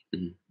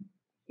 Mm-hmm.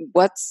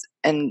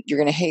 And you're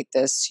going to hate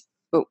this,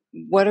 but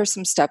what are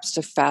some steps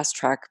to fast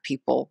track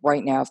people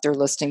right now, if they're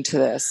listening to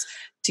this,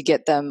 to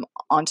get them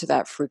onto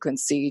that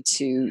frequency,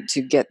 to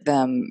get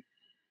them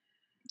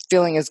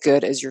feeling as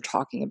good as you're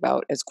talking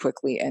about as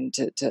quickly, and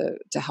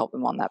to help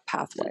them on that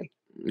pathway?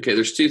 Okay,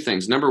 there's 2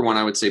 things. Number 1,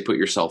 I would say put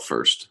yourself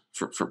first,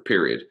 for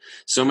period.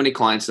 So many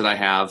clients that I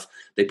have,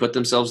 they put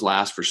themselves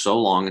last for so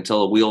long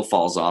until a wheel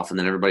falls off, and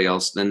then everybody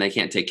else, then they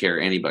can't take care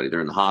of anybody.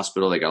 They're in the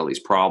hospital, they got all these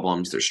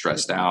problems, they're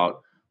stressed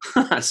out.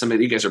 Some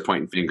of you guys are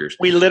pointing fingers.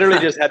 We literally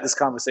just had this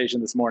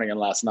conversation this morning and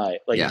last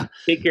night.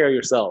 Take care of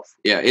yourself.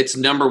 Yeah, it's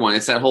number 1.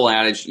 It's that whole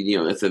adage,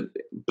 if the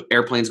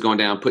airplane's going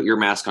down, put your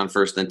mask on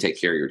first, then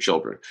take care of your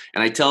children.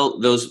 And I tell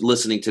those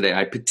listening today,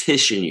 I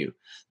petition you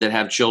that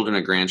have children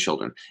and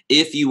grandchildren,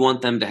 if you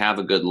want them to have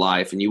a good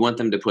life and you want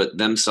them to put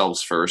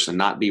themselves first and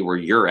not be where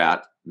you're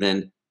at,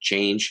 then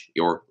change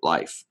your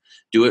life.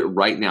 Do it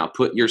right now.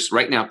 Put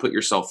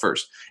yourself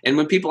first. And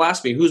when people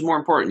ask me, who's more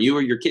important, you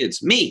or your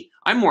kids? Me.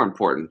 I'm more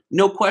important.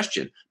 No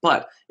question.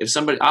 But if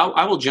somebody,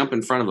 I will jump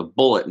in front of a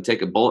bullet and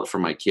take a bullet for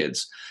my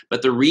kids.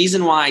 But the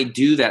reason why I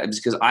do that is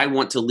because I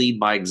want to lead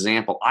by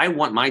example. I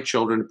want my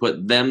children to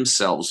put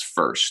themselves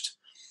first.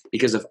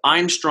 Because if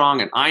I'm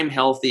strong and I'm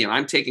healthy and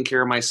I'm taking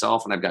care of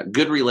myself and I've got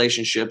good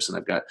relationships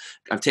and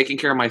I'm taking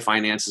care of my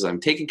finances, I'm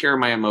taking care of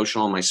my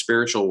emotional and my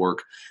spiritual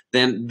work,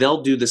 then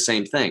they'll do the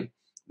same thing.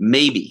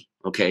 Maybe.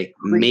 Okay,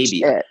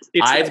 maybe.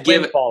 I've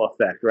given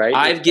effect, right?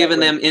 I've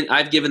given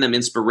them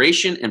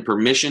inspiration and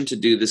permission to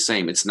do the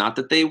same. It's not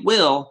that they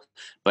will,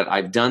 but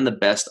I've done the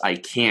best I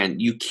can.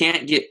 You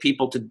can't get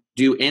people to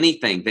do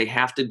anything. They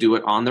have to do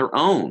it on their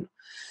own.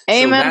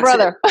 Amen,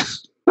 brother.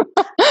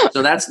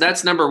 So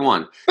that's number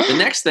one. The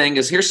next thing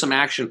is, here's some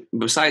action.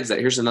 Besides that,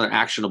 here's another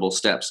actionable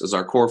steps is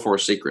our core 4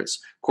 secrets.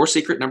 Core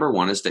secret number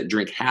 1 is to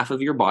drink half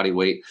of your body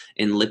weight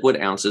in liquid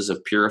ounces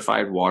of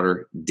purified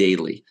water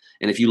daily.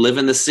 And if you live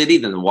in the city,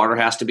 then the water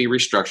has to be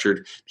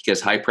restructured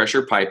because high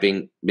pressure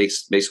piping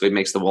basically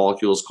makes the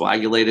molecules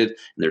coagulated and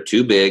they're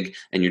too big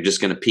and you're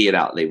just going to pee it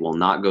out. They will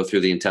not go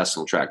through the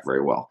intestinal tract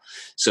very well.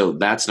 So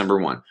that's number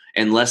 1.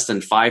 And less than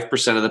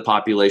 5% of the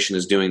population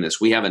is doing this.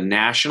 We have a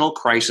national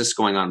crisis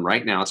going on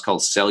right now. It's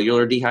called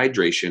cellular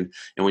dehydration.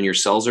 And when your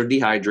cells are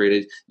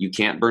dehydrated, you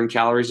can't burn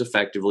calories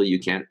effectively. You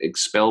can't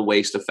expel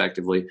waste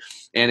effectively.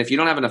 And if you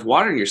don't have enough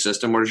water in your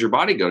system, where does your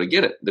body go to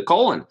get it? The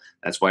colon.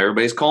 That's why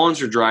everybody's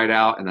colons are dried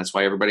out. And that's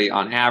why everybody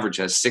on average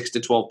has 6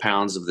 to 12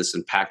 pounds of this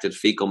impacted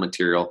fecal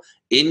material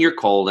in your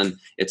colon.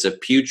 It's a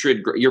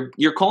putrid,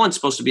 your colon's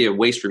supposed to be a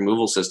waste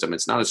removal system.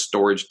 It's not a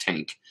storage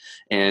tank.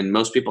 And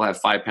most people have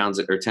 5 pounds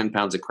or 10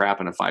 pounds of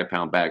crap in a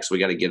 5-pound bag. So we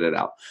got to get it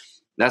out.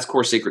 That's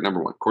core secret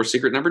number 1. Core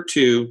secret number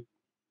 2.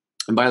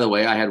 And by the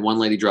way, I had one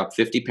lady drop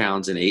 50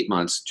 pounds in 8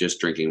 months just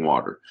drinking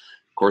water.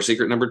 Core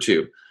secret number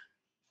 2,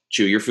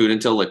 chew your food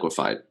until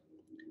liquefied.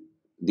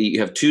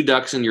 You have 2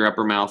 ducts in your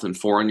upper mouth and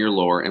 4 in your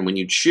lower. And when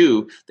you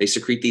chew, they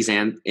secrete these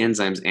enzymes,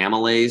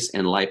 amylase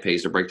and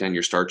lipase, to break down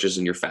your starches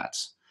and your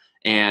fats.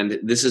 And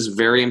this is a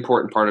very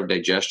important part of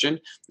digestion.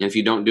 And if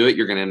you don't do it,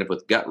 you're going to end up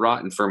with gut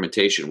rot and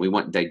fermentation. We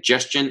want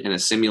digestion and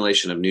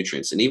assimilation of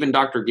nutrients. And even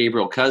Dr.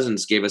 Gabriel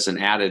Cousens gave us an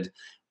added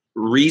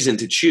reason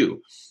to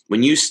chew.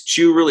 When you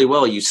chew really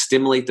well, you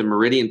stimulate the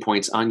meridian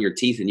points on your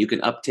teeth and you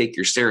can uptake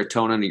your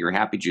serotonin and your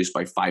happy juice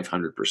by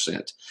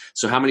 500%.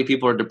 So how many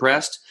people are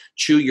depressed?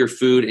 Chew your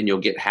food and you'll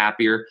get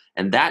happier.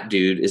 And that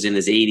dude is in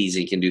his 80s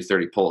and he can do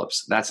 30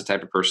 pull-ups. That's the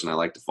type of person I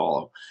like to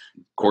follow.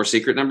 Core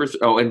secret number 3.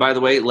 Oh, and by the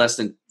way, less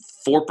than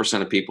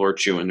 4% of people are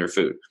chewing their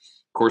food.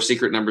 Core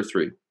secret number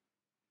 3.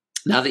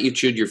 Now that you've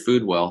chewed your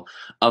food well,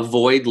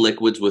 avoid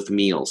liquids with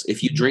meals.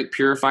 If you drink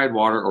purified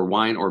water or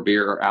wine or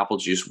beer or apple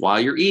juice while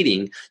you're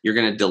eating, you're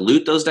going to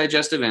dilute those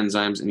digestive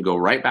enzymes and go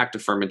right back to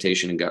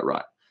fermentation and gut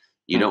rot.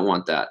 You don't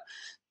want that.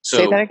 So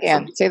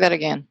say that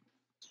again.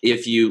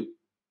 If you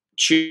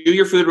chew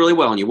your food really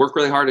well and you work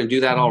really hard and do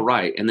that all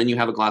right, and then you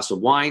have a glass of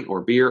wine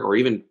or beer or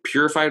even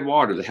purified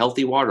water, the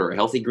healthy water or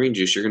healthy green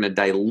juice, you're going to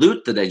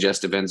dilute the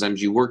digestive enzymes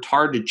you worked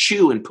hard to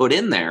chew and put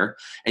in there,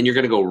 and you're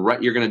going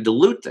to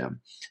dilute them.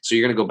 So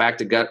you're going to go back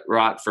to gut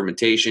rot,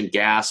 fermentation,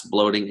 gas,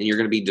 bloating, and you're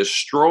going to be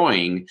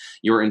destroying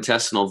your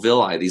intestinal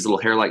villi, these little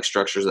hair-like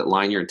structures that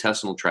line your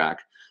intestinal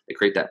tract. They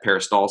create that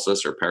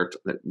peristalsis or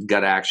that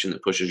gut action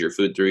that pushes your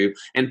food through you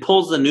and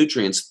pulls the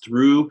nutrients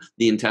through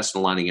the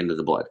intestinal lining into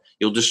the blood.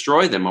 You'll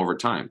destroy them over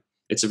time.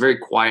 It's a very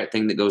quiet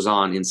thing that goes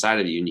on inside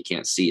of you and you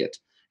can't see it.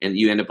 And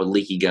you end up with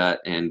leaky gut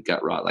and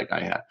gut rot like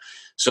I had.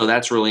 So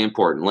that's really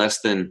important.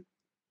 Less than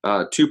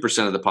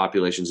 2% of the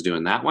population is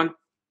doing that one.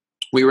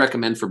 We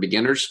recommend for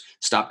beginners,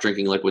 stop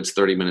drinking liquids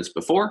 30 minutes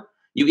before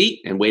you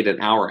eat and wait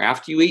an hour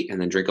after you eat and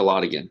then drink a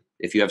lot again.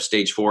 If you have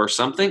stage 4 or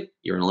something,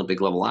 you're an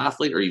Olympic level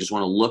athlete, or you just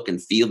want to look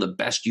and feel the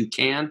best you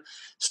can,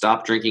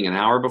 stop drinking an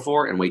hour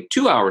before and wait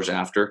 2 hours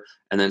after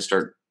and then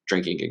start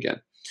drinking again.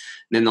 And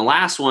then the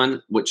last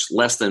one, which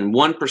less than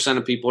 1%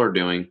 of people are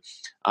doing,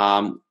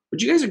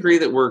 would you guys agree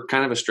that we're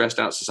kind of a stressed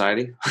out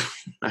society?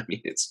 I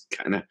mean, it's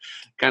kind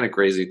of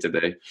crazy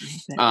today.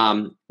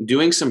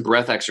 Doing some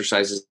breath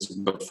exercises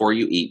before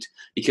you eat,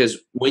 because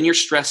when you're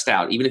stressed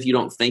out, even if you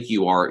don't think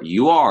you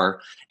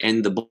are,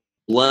 and the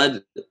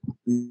blood,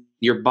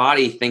 your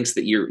body thinks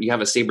that you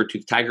have a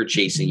saber-toothed tiger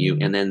chasing you,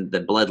 and then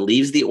the blood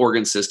leaves the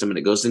organ system and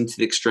it goes into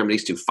the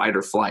extremities to fight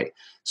or flight.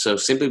 So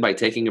simply by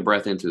taking a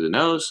breath in through the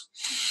nose,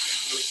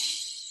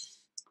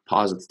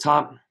 pause at the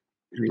top,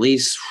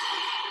 release,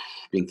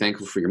 being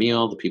thankful for your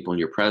meal, the people in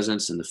your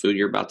presence, and the food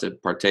you're about to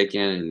partake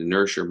in and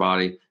nourish your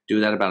body. Do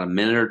that about a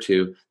minute or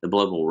 2. The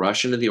blood will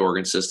rush into the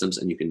organ systems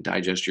and you can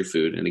digest your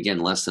food. And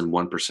again, less than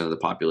 1% of the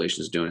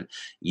population is doing it.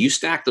 You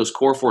stack those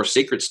core 4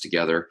 secrets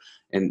together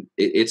and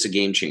it's a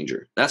game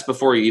changer. That's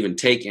before you even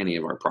take any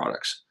of our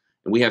products.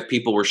 And we have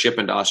people we're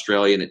shipping to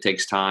Australia and it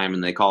takes time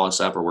and they call us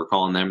up or we're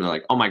calling them and they're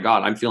like, oh my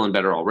God, I'm feeling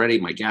better already.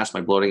 My gas,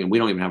 my bloating, and we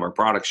don't even have our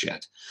products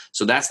yet.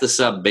 So that's the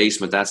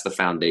sub-basement. That's the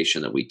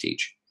foundation that we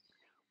teach.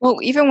 Well,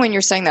 even when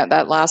you're saying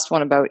that last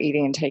one about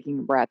eating and taking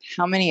a breath,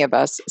 how many of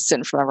us sit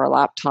in front of our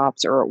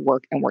laptops or at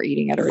work and we're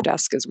eating at our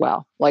desk as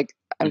well? Like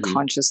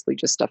unconsciously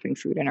just stuffing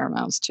food in our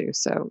mouths too.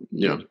 So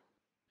yeah.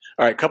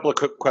 All right, a couple of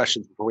quick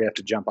questions before we have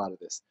to jump out of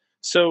this.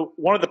 So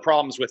one of the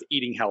problems with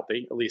eating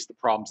healthy, at least the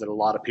problems that a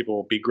lot of people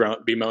will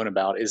bemoan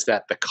about, is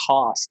that the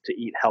cost to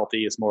eat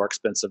healthy is more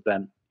expensive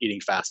than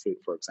eating fast food,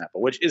 for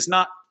example, which is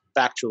not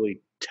factually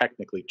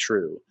technically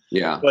true.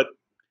 Yeah. But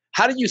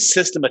how do you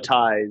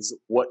systematize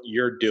what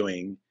you're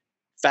doing?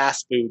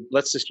 Fast food,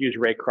 let's just use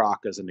Ray Kroc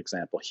as an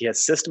example. He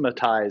has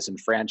systematized and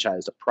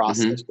franchised a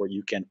process where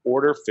you can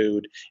order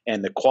food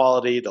and the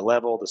quality, the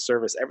level, the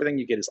service, everything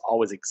you get is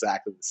always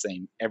exactly the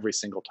same every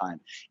single time.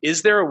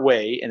 Is there a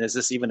way, and is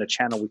this even a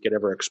channel we could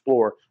ever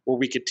explore, where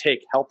we could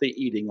take healthy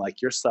eating,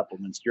 like your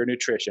supplements, your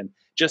nutrition,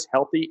 just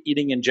healthy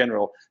eating in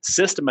general,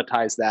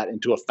 systematize that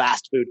into a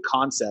fast food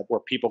concept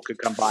where people could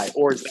come by?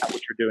 Or is that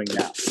what you're doing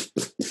now?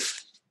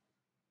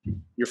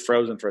 You're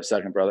frozen for a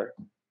second, brother.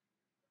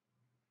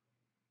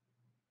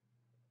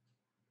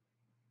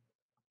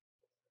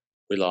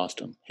 We lost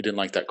him. He didn't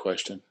like that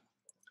question.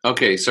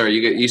 Okay, sorry.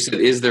 You said,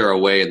 "Is there a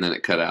way?" and then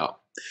it cut out.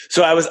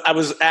 So I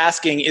was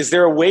asking, is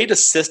there a way to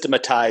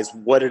systematize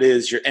what it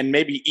is you're, and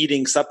maybe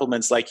eating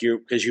supplements like you,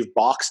 because you've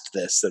boxed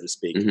this, so to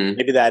speak.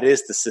 Maybe that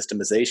is the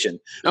systemization.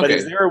 Okay. But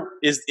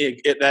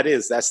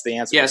that's the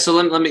answer. Yeah. So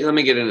let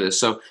me get into this.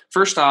 So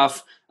first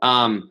off,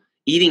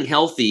 eating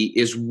healthy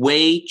is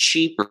way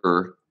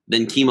cheaper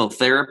than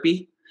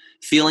chemotherapy,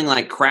 feeling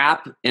like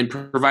crap, and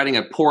providing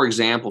a poor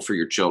example for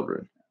your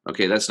children.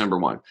 Okay, that's number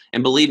one.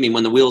 And believe me,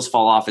 when the wheels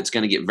fall off, it's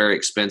going to get very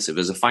expensive.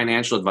 As a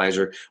financial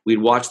advisor,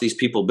 we'd watch these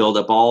people build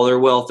up all their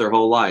wealth their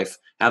whole life,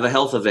 have a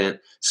health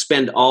event,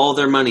 spend all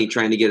their money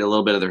trying to get a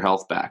little bit of their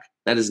health back.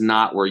 That is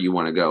not where you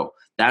want to go.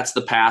 That's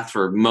the path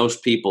for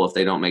most people if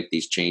they don't make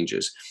these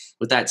changes.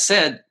 With that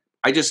said,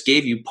 I just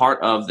gave you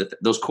part of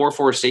those core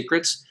 4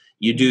 secrets.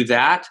 You do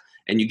that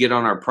and you get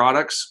on our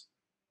products.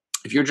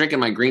 If you're drinking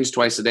my greens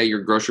twice a day,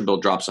 your grocery bill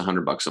drops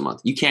 $100 a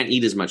month. You can't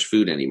eat as much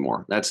food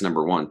anymore. That's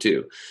number one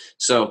too.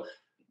 So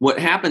what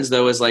happens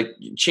though is like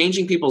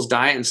changing people's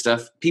diet and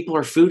stuff. People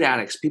are food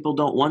addicts. People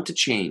don't want to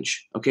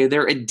change. Okay.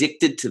 They're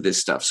addicted to this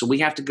stuff. So we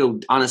have to go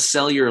on a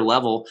cellular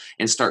level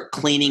and start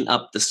cleaning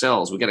up the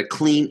cells. We got to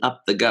clean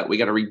up the gut. We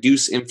got to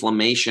reduce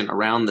inflammation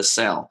around the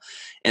cell.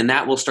 And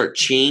that will start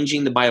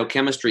changing the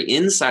biochemistry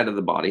inside of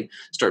the body,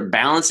 start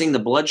balancing the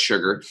blood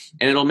sugar,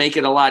 and it'll make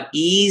it a lot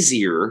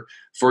easier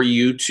for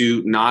you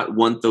to not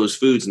want those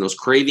foods, and those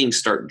cravings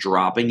start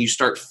dropping. You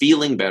start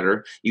feeling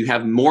better. You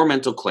have more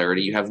mental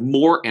clarity. You have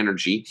more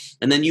energy,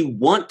 and then you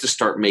want to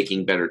start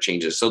making better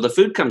changes. So the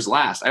food comes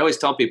last. I always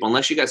tell people,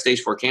 unless you got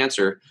stage 4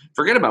 cancer,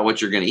 forget about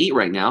what you're going to eat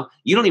right now.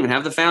 You don't even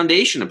have the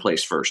foundation in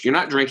place first. You're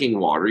not drinking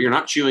water. You're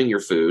not chewing your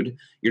food.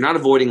 You're not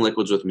avoiding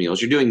liquids with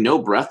meals. You're doing no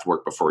breath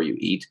work before you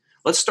eat.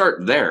 Let's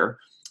start there.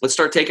 Let's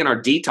start taking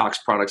our detox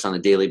products on a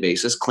daily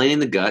basis, cleaning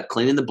the gut,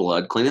 cleaning the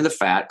blood, cleaning the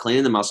fat,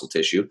 cleaning the muscle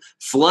tissue,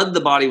 flood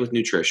the body with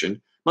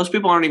nutrition. Most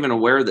people aren't even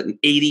aware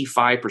that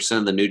 85%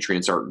 of the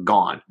nutrients are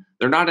gone.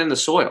 They're not in the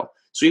soil.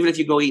 So even if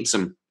you go eat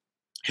some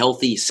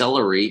healthy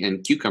celery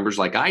and cucumbers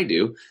like I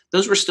do,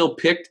 those were still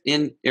picked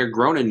in or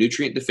grown in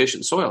nutrient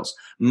deficient soils.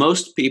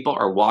 Most people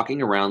are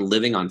walking around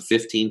living on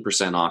 15%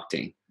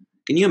 octane.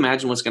 Can you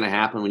imagine what's going to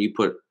happen when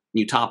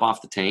you top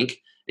off the tank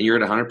and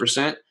you're at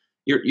 100%?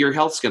 Your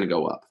health's going to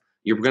go up.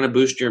 You're going to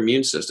boost your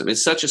immune system.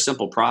 It's such a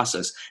simple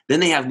process. Then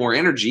they have more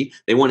energy.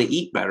 They want to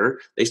eat better.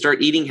 They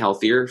start eating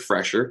healthier,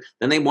 fresher.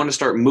 Then they want to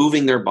start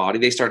moving their body.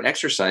 They start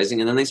exercising,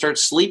 and then they start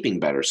sleeping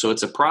better. So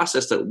it's a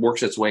process that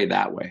works its way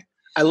that way.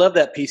 I love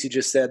that piece you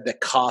just said. The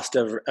cost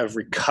of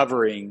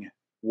recovering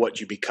what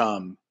you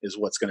become is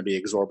what's going to be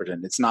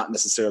exorbitant. It's not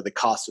necessarily the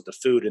cost of the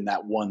food in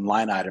that one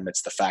line item.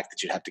 It's the fact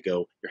that you'd have to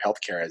go, your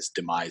healthcare has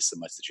demised so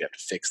much that you have to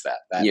fix that.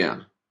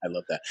 I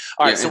love that.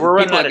 All right, so we're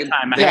running out of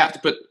time. They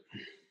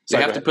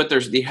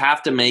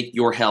have to make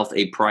your health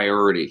a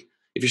priority.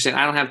 If you're saying,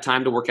 I don't have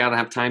time to work out, I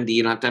don't have time to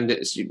eat, I don't have time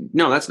to...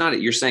 No, that's not it.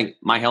 You're saying,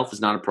 my health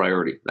is not a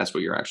priority. That's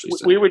what you're actually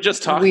saying. We were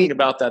just talking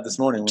about that this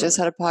morning. Just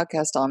had a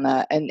podcast on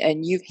that.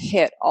 And you've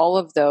hit all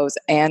of those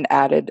and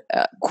added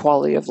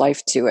quality of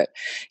life to it.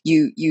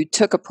 You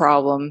took a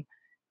problem,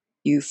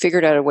 you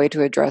figured out a way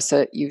to address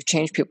it, you've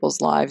changed people's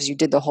lives, you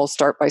did the whole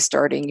start by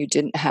starting, you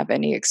didn't have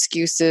any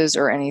excuses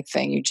or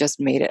anything, you just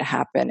made it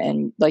happen.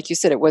 And like you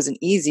said, it wasn't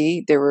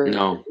easy. There were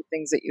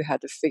things that you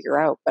had to figure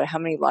out, but how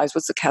many lives,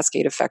 what's the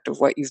cascade effect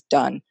of what you've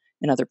done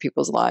in other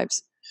people's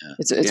lives?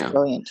 It's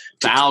brilliant.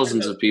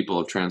 Thousands of people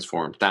have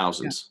transformed,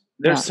 thousands.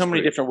 There's so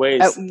many different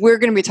ways. We're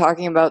going to be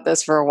talking about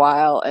this for a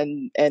while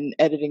and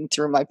editing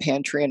through my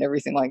pantry and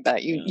everything like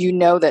that. You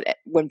know that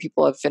when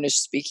people have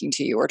finished speaking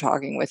to you or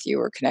talking with you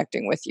or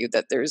connecting with you,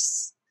 that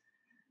there's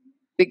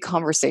big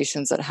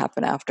conversations that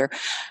happen after.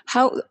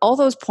 How all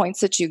those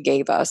points that you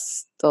gave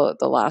us, the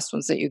last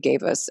ones that you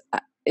gave us,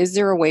 is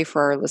there a way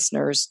for our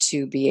listeners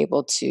to be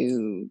able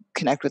to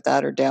connect with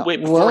that or down?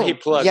 Wait, before he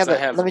plugs, I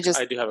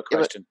do have a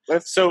question.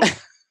 So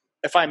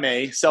if I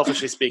may,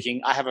 selfishly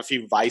speaking, I have a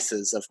few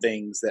vices of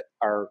things that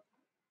are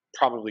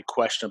probably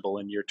questionable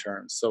in your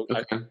terms. So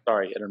Okay.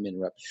 Sorry, I don't mean to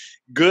interrupt.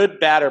 Good,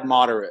 bad, or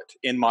moderate?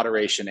 In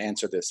moderation.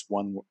 Answer this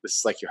one. This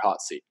is like your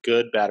hot seat.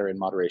 Good, bad, or in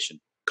moderation?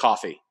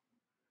 Coffee.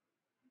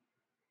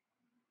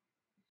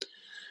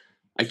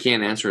 I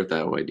can't answer it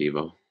that way,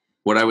 Devo.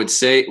 What I would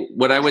say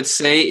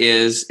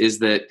is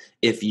that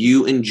if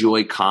you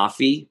enjoy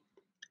coffee,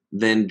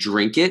 then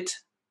drink it,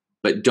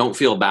 but don't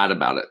feel bad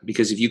about it.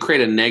 Because if you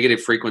create a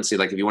negative frequency,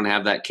 like if you want to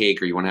have that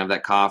cake or you want to have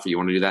that coffee, you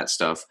want to do that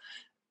stuff,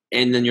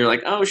 and then you're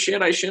like, oh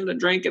shit, I shouldn't have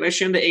drank it, I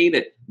shouldn't have ate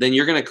it, then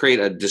you're going to create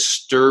a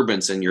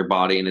disturbance in your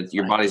body, and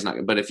your body's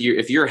not. But if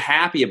you're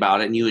happy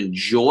about it and you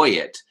enjoy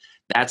it,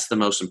 that's the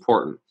most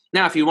important.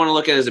 Now, if you want to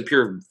look at it as a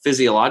pure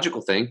physiological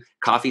thing,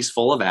 coffee's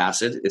full of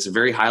acid. It's a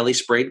very highly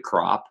sprayed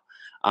crop.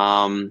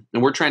 And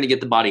we're trying to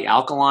get the body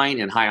alkaline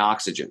and high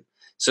oxygen.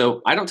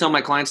 So I don't tell my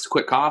clients to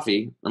quit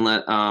coffee.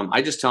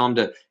 I just tell them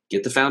to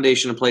get the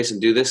foundation in place and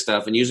do this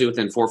stuff. And usually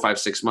within 4, 5,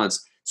 6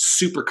 months,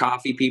 super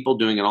coffee people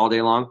doing it all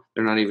day long,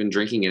 they're not even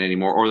drinking it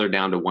anymore, or they're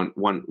down to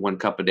one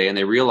cup a day. And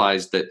they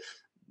realize that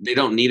they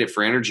don't need it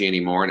for energy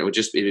anymore. And it would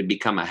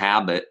become a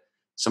habit.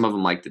 Some of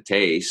them like the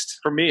taste.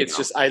 For me, it's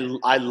just I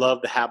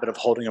love the habit of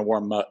holding a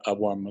warm mug of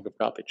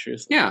coffee.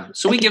 Truth. Yeah.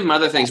 So we give them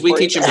other things. We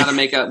teach them how to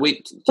make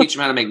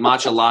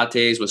matcha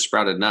lattes with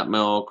sprouted nut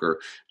milk, or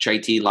chai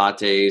tea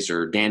lattes,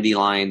 or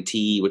dandelion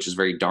tea, which is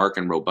very dark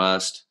and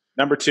robust.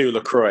 Number 2,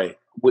 LaCroix.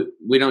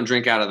 We don't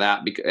drink out of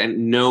that,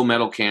 and no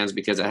metal cans,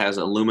 because it has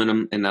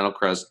aluminum, and that'll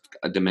cause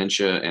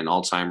dementia and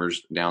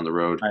Alzheimer's down the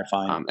road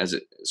as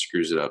it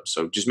screws it up.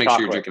 So just make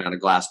sure you're drinking out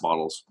of glass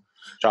bottles.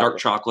 Dark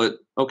chocolate,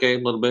 okay, a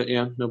little bit,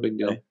 yeah, no big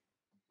deal. Okay.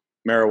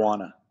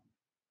 Marijuana.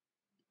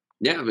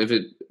 Yeah,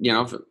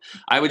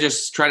 I would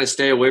just try to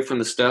stay away from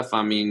the stuff.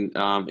 I mean,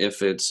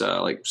 if it's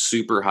like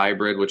super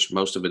hybrid, which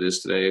most of it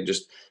is today,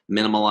 just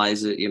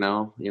minimalize it,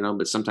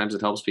 but sometimes it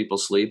helps people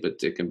sleep.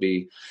 It can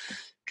be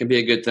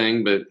a good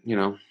thing, but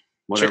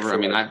whatever.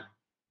 Chick-fil-A.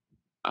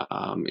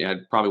 I mean, I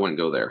probably wouldn't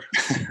go there.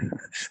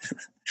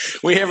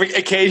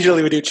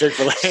 Occasionally we do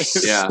Chick-fil-A.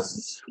 Yeah.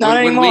 Not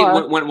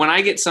anymore. When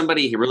I get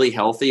somebody really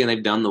healthy and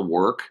they've done the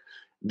work,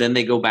 then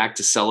they go back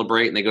to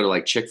celebrate, and they go to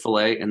like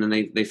Chick-fil-A, and then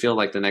they feel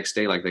like the next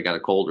day like they got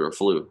a cold or a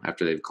flu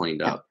after they've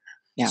cleaned up.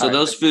 Yeah. So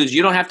those foods,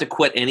 you don't have to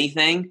quit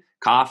anything.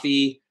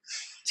 Coffee,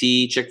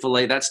 tea,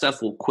 Chick-fil-A, that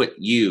stuff will quit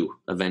you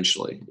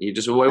eventually.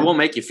 It won't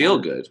make you feel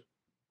good.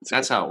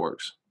 That's how it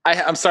works.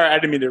 I'm sorry, I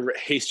didn't mean to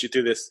haste you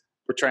through this.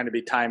 We're trying to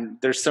be timed.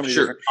 There's so many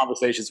different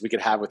conversations we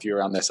could have with you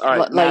around this. All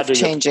right,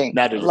 life-changing.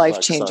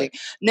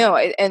 No,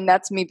 and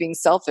that's me being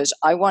selfish.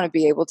 I want to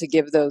be able to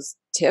give those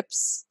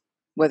tips,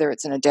 whether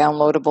it's in a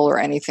downloadable or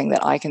anything,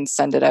 that I can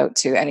send it out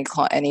to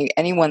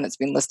anyone that's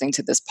been listening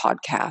to this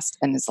podcast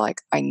and is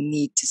like, I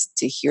need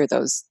to hear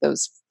those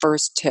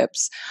first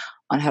tips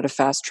on how to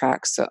fast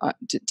track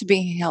to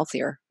being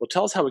healthier. Well,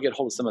 tell us how we get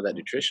hold of some of that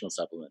nutritional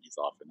supplement he's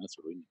offering. That's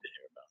what we need to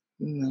hear about.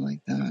 I like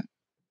that.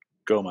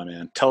 Go, my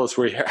man. Tell us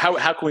how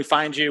can we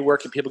find you? Where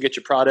can people get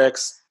your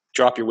products?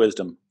 Drop your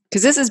wisdom.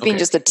 Because this has been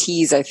just a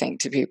tease, I think,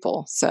 to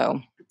people.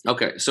 So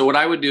okay, so what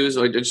I would do is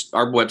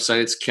our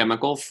website. It's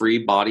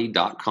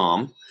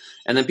chemicalfreebody.com,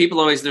 and then people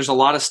always, there's a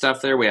lot of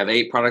stuff there. We have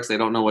 8 products. They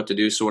don't know what to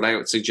do. So what I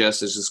would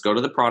suggest is just go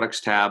to the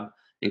products tab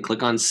and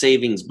click on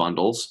savings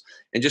bundles,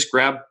 and just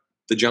grab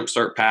the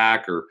Jumpstart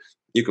pack, or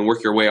you can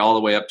work your way all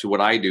the way up to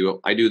what I do.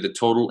 I do the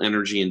total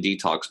energy and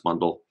detox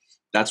bundle.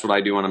 That's what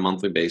I do on a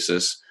monthly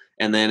basis.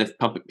 And then if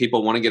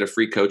people want to get a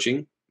free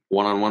coaching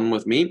one-on-one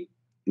with me,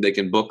 they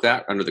can book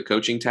that under the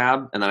coaching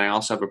tab. And then I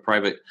also have a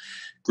private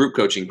group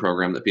coaching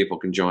program that people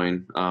can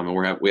join. And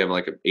we have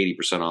like an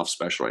 80% off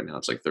special right now.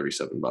 It's like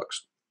 $37.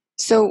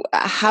 So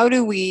how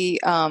do we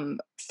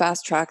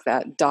fast track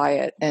that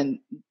diet and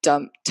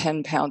dump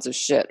 10 pounds of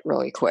shit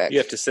really quick? You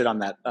have to sit on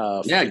that.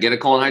 Get a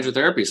colon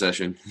hydrotherapy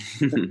session.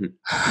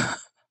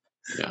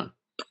 Yeah.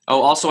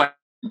 Oh, also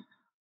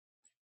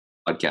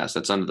podcast.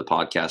 That's under the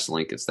podcast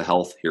link. It's the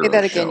Health Hero Say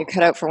that again. Show. You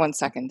cut out for 1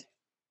 second.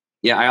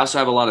 Yeah, I also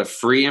have a lot of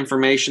free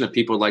information. If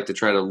people would like to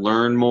try to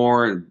learn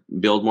more and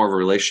build more of a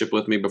relationship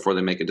with me before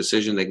they make a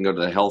decision, they can go to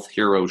the Health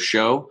Hero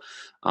Show.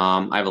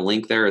 I have a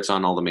link there. It's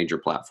on all the major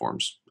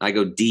platforms. I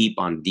go deep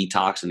on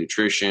detox and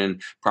nutrition,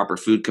 proper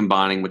food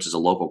combining, which is a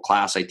local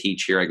class I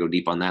teach here. I go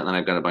deep on that. And then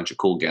I've got a bunch of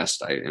cool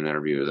guests I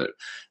interview that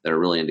are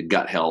really into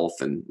gut health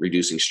and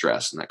reducing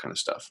stress and that kind of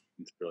stuff.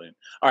 That's brilliant.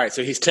 All right.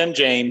 So he's Tim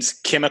James,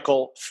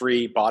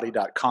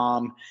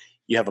 chemicalfreebody.com.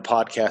 You have a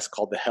podcast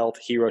called The Health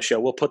Hero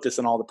Show. We'll put this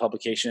in all the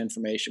publication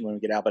information when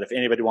we get out. But if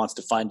anybody wants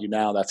to find you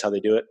now, that's how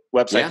they do it.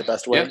 Website, the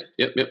best way?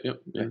 Yep. Yeah,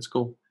 it's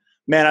cool.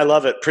 Man, I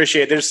love it.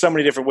 Appreciate it. There's so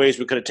many different ways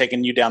we could have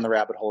taken you down the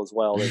rabbit hole as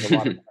well. There's a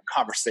lot of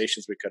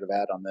conversations we could have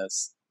had on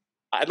this.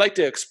 I'd like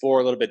to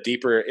explore a little bit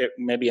deeper,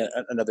 maybe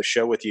another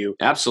show with you.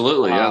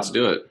 Absolutely. Yeah, let's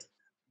do it.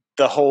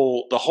 The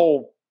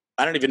whole,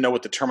 I don't even know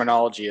what the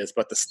terminology is,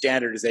 but the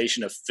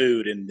standardization of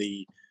food and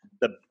the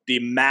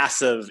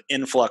massive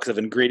influx of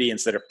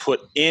ingredients that are put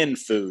in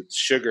foods,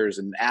 sugars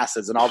and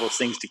acids and all those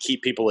things to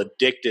keep people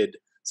addicted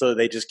so that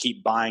they just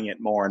keep buying it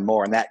more and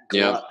more. And that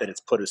glut that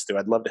it's put us through.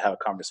 I'd love to have a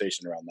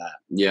conversation around that.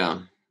 Yeah.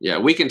 Yeah,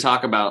 we can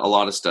talk about a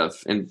lot of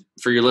stuff. And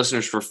for your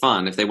listeners, for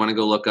fun, if they want to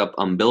go look up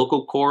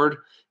umbilical cord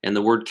and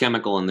the word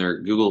chemical in their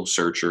Google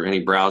search or any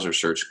browser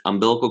search,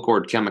 umbilical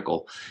cord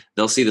chemical,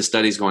 they'll see the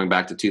studies going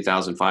back to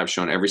 2005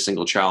 showing every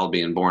single child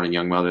being born and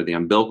young mother, the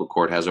umbilical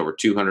cord has over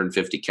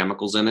 250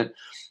 chemicals in it,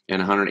 and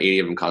 180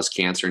 of them cause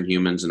cancer in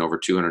humans, and over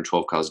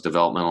 212 cause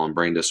developmental and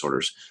brain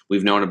disorders.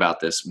 We've known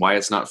about this. Why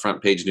it's not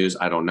front page news,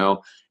 I don't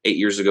know. 8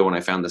 years ago when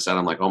I found this out,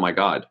 I'm like, oh my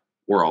God,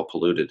 we're all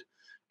polluted.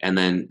 And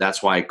then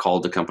that's why I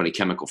called the company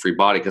Chemical Free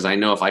Body, because I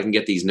know if I can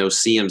get these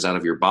no-see-ums out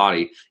of your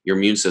body, your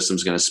immune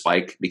system's going to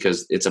spike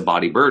because it's a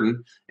body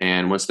burden.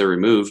 And once they're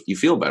removed, you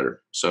feel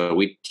better. So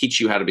we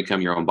teach you how to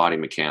become your own body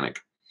mechanic.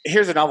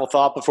 Here's a novel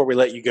thought before we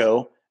let you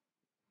go.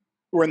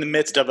 We're in the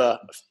midst of a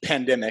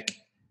pandemic,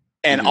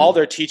 and all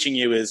they're teaching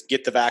you is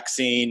get the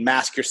vaccine,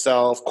 mask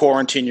yourself,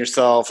 quarantine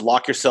yourself,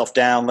 lock yourself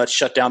down, let's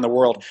shut down the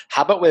world.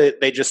 How about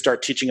they just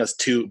start teaching us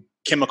to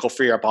chemical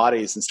free our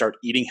bodies and start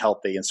eating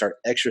healthy and start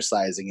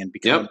exercising and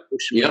become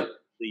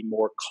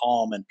more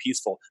calm and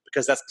peaceful,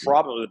 because that's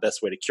probably the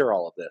best way to cure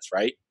all of this,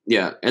 right?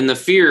 Yeah, and the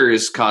fear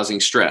is causing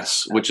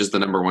stress, which is the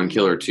number one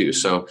killer too.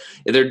 So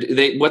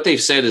what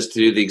they've said is to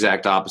do the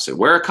exact opposite.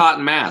 Wear a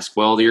cotton mask.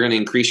 Well, you're going to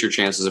increase your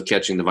chances of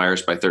catching the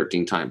virus by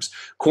 13 times.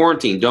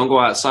 Quarantine. Don't go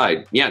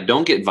outside. Yeah,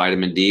 don't get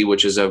vitamin D,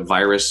 which is a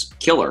virus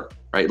killer.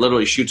 Right,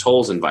 literally shoots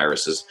holes in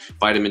viruses.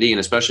 Vitamin D, and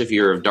especially if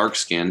you're of dark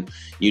skin,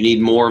 you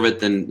need more of it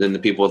than the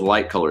people with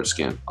light colored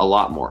skin. A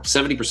lot more.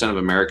 70% of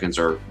Americans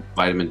are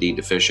vitamin D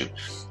deficient.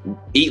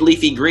 Eat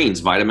leafy greens,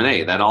 vitamin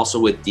A. That also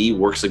with D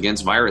works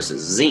against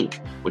viruses.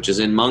 Zinc, which is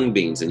in mung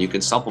beans, and you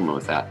can supplement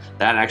with that.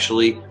 That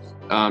actually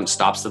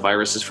stops the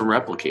viruses from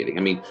replicating.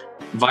 I mean,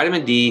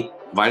 vitamin D,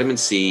 vitamin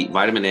C,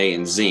 vitamin A,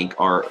 and zinc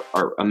are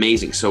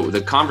amazing. So the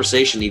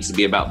conversation needs to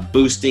be about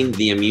boosting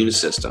the immune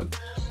system.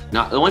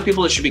 Now, the only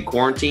people that should be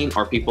quarantined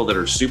are people that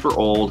are super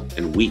old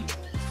and weak.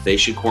 They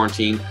should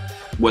quarantine,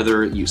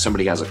 whether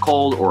somebody has a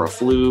cold or a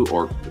flu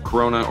or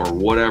corona or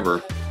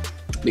whatever,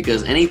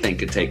 because anything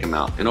could take them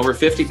out. And over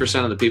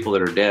 50% of the people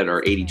that are dead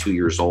are 82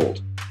 years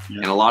old.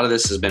 Yeah. And a lot of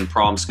this has been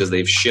problems because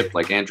they've shipped,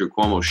 like Andrew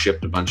Cuomo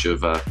shipped a bunch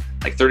of,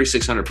 like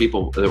 3,600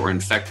 people that were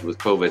infected with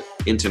COVID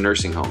into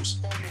nursing homes.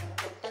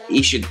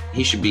 He should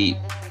be.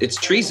 It's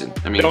treason.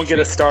 I mean, don't get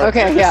us started.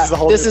 Okay,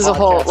 this is a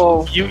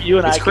whole. You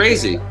and I. It's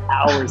crazy.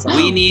 Hours.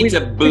 We need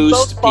to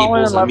boost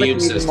people's immune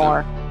system.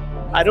 More.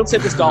 I don't say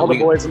this to all the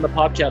boys on the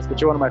podcast,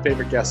 but you're one of my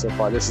favorite guests so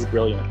far. This is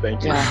brilliant.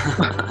 Thank you.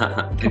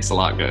 Yeah. Thanks a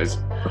lot, guys.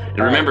 And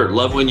remember,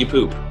 love when you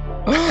poop.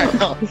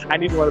 I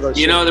need one of those.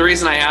 You know, the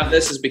reason I have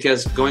this is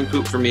because going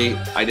poop for me,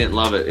 I didn't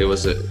love it. It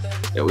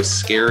was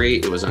scary.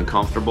 It was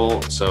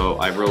uncomfortable. So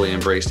I've really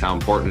embraced how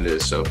important it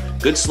is. So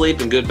good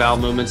sleep and good bowel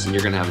movements, and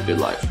you're going to have a good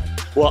life.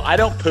 Well, I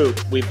don't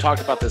poop. We've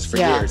talked about this for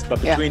years,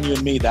 but between you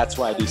and me, that's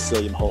why I do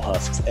psyllium whole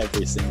husks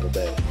every single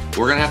day.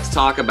 We're going to have to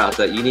talk about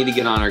that. You need to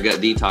get on our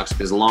gut detox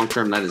because long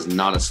term, that is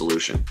not a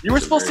solution. You were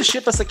supposed to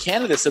ship us a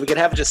can of this so we could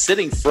have it just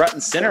sitting front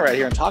and center right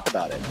here and talk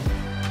about it.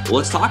 Well,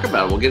 let's talk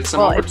about it. We'll get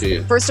some over to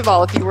you. First of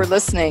all, if you were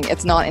listening,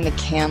 it's not in a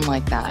can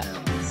like that.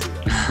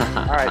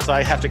 All right, so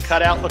I have to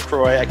cut out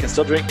LaCroix. I can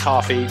still drink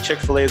coffee.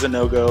 Chick-fil-A is a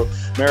no-go.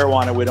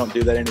 Marijuana, we don't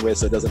do that anyway,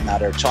 so it doesn't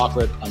matter.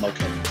 Chocolate, I'm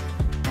okay.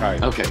 All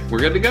right. Okay, we're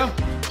good to go.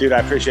 Dude, I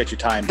appreciate your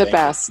time.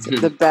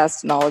 The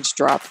best knowledge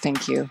drop.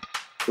 Thank you.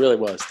 Really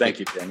was. Thank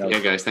you, Dan. Yeah,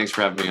 guys, thanks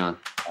for having me on.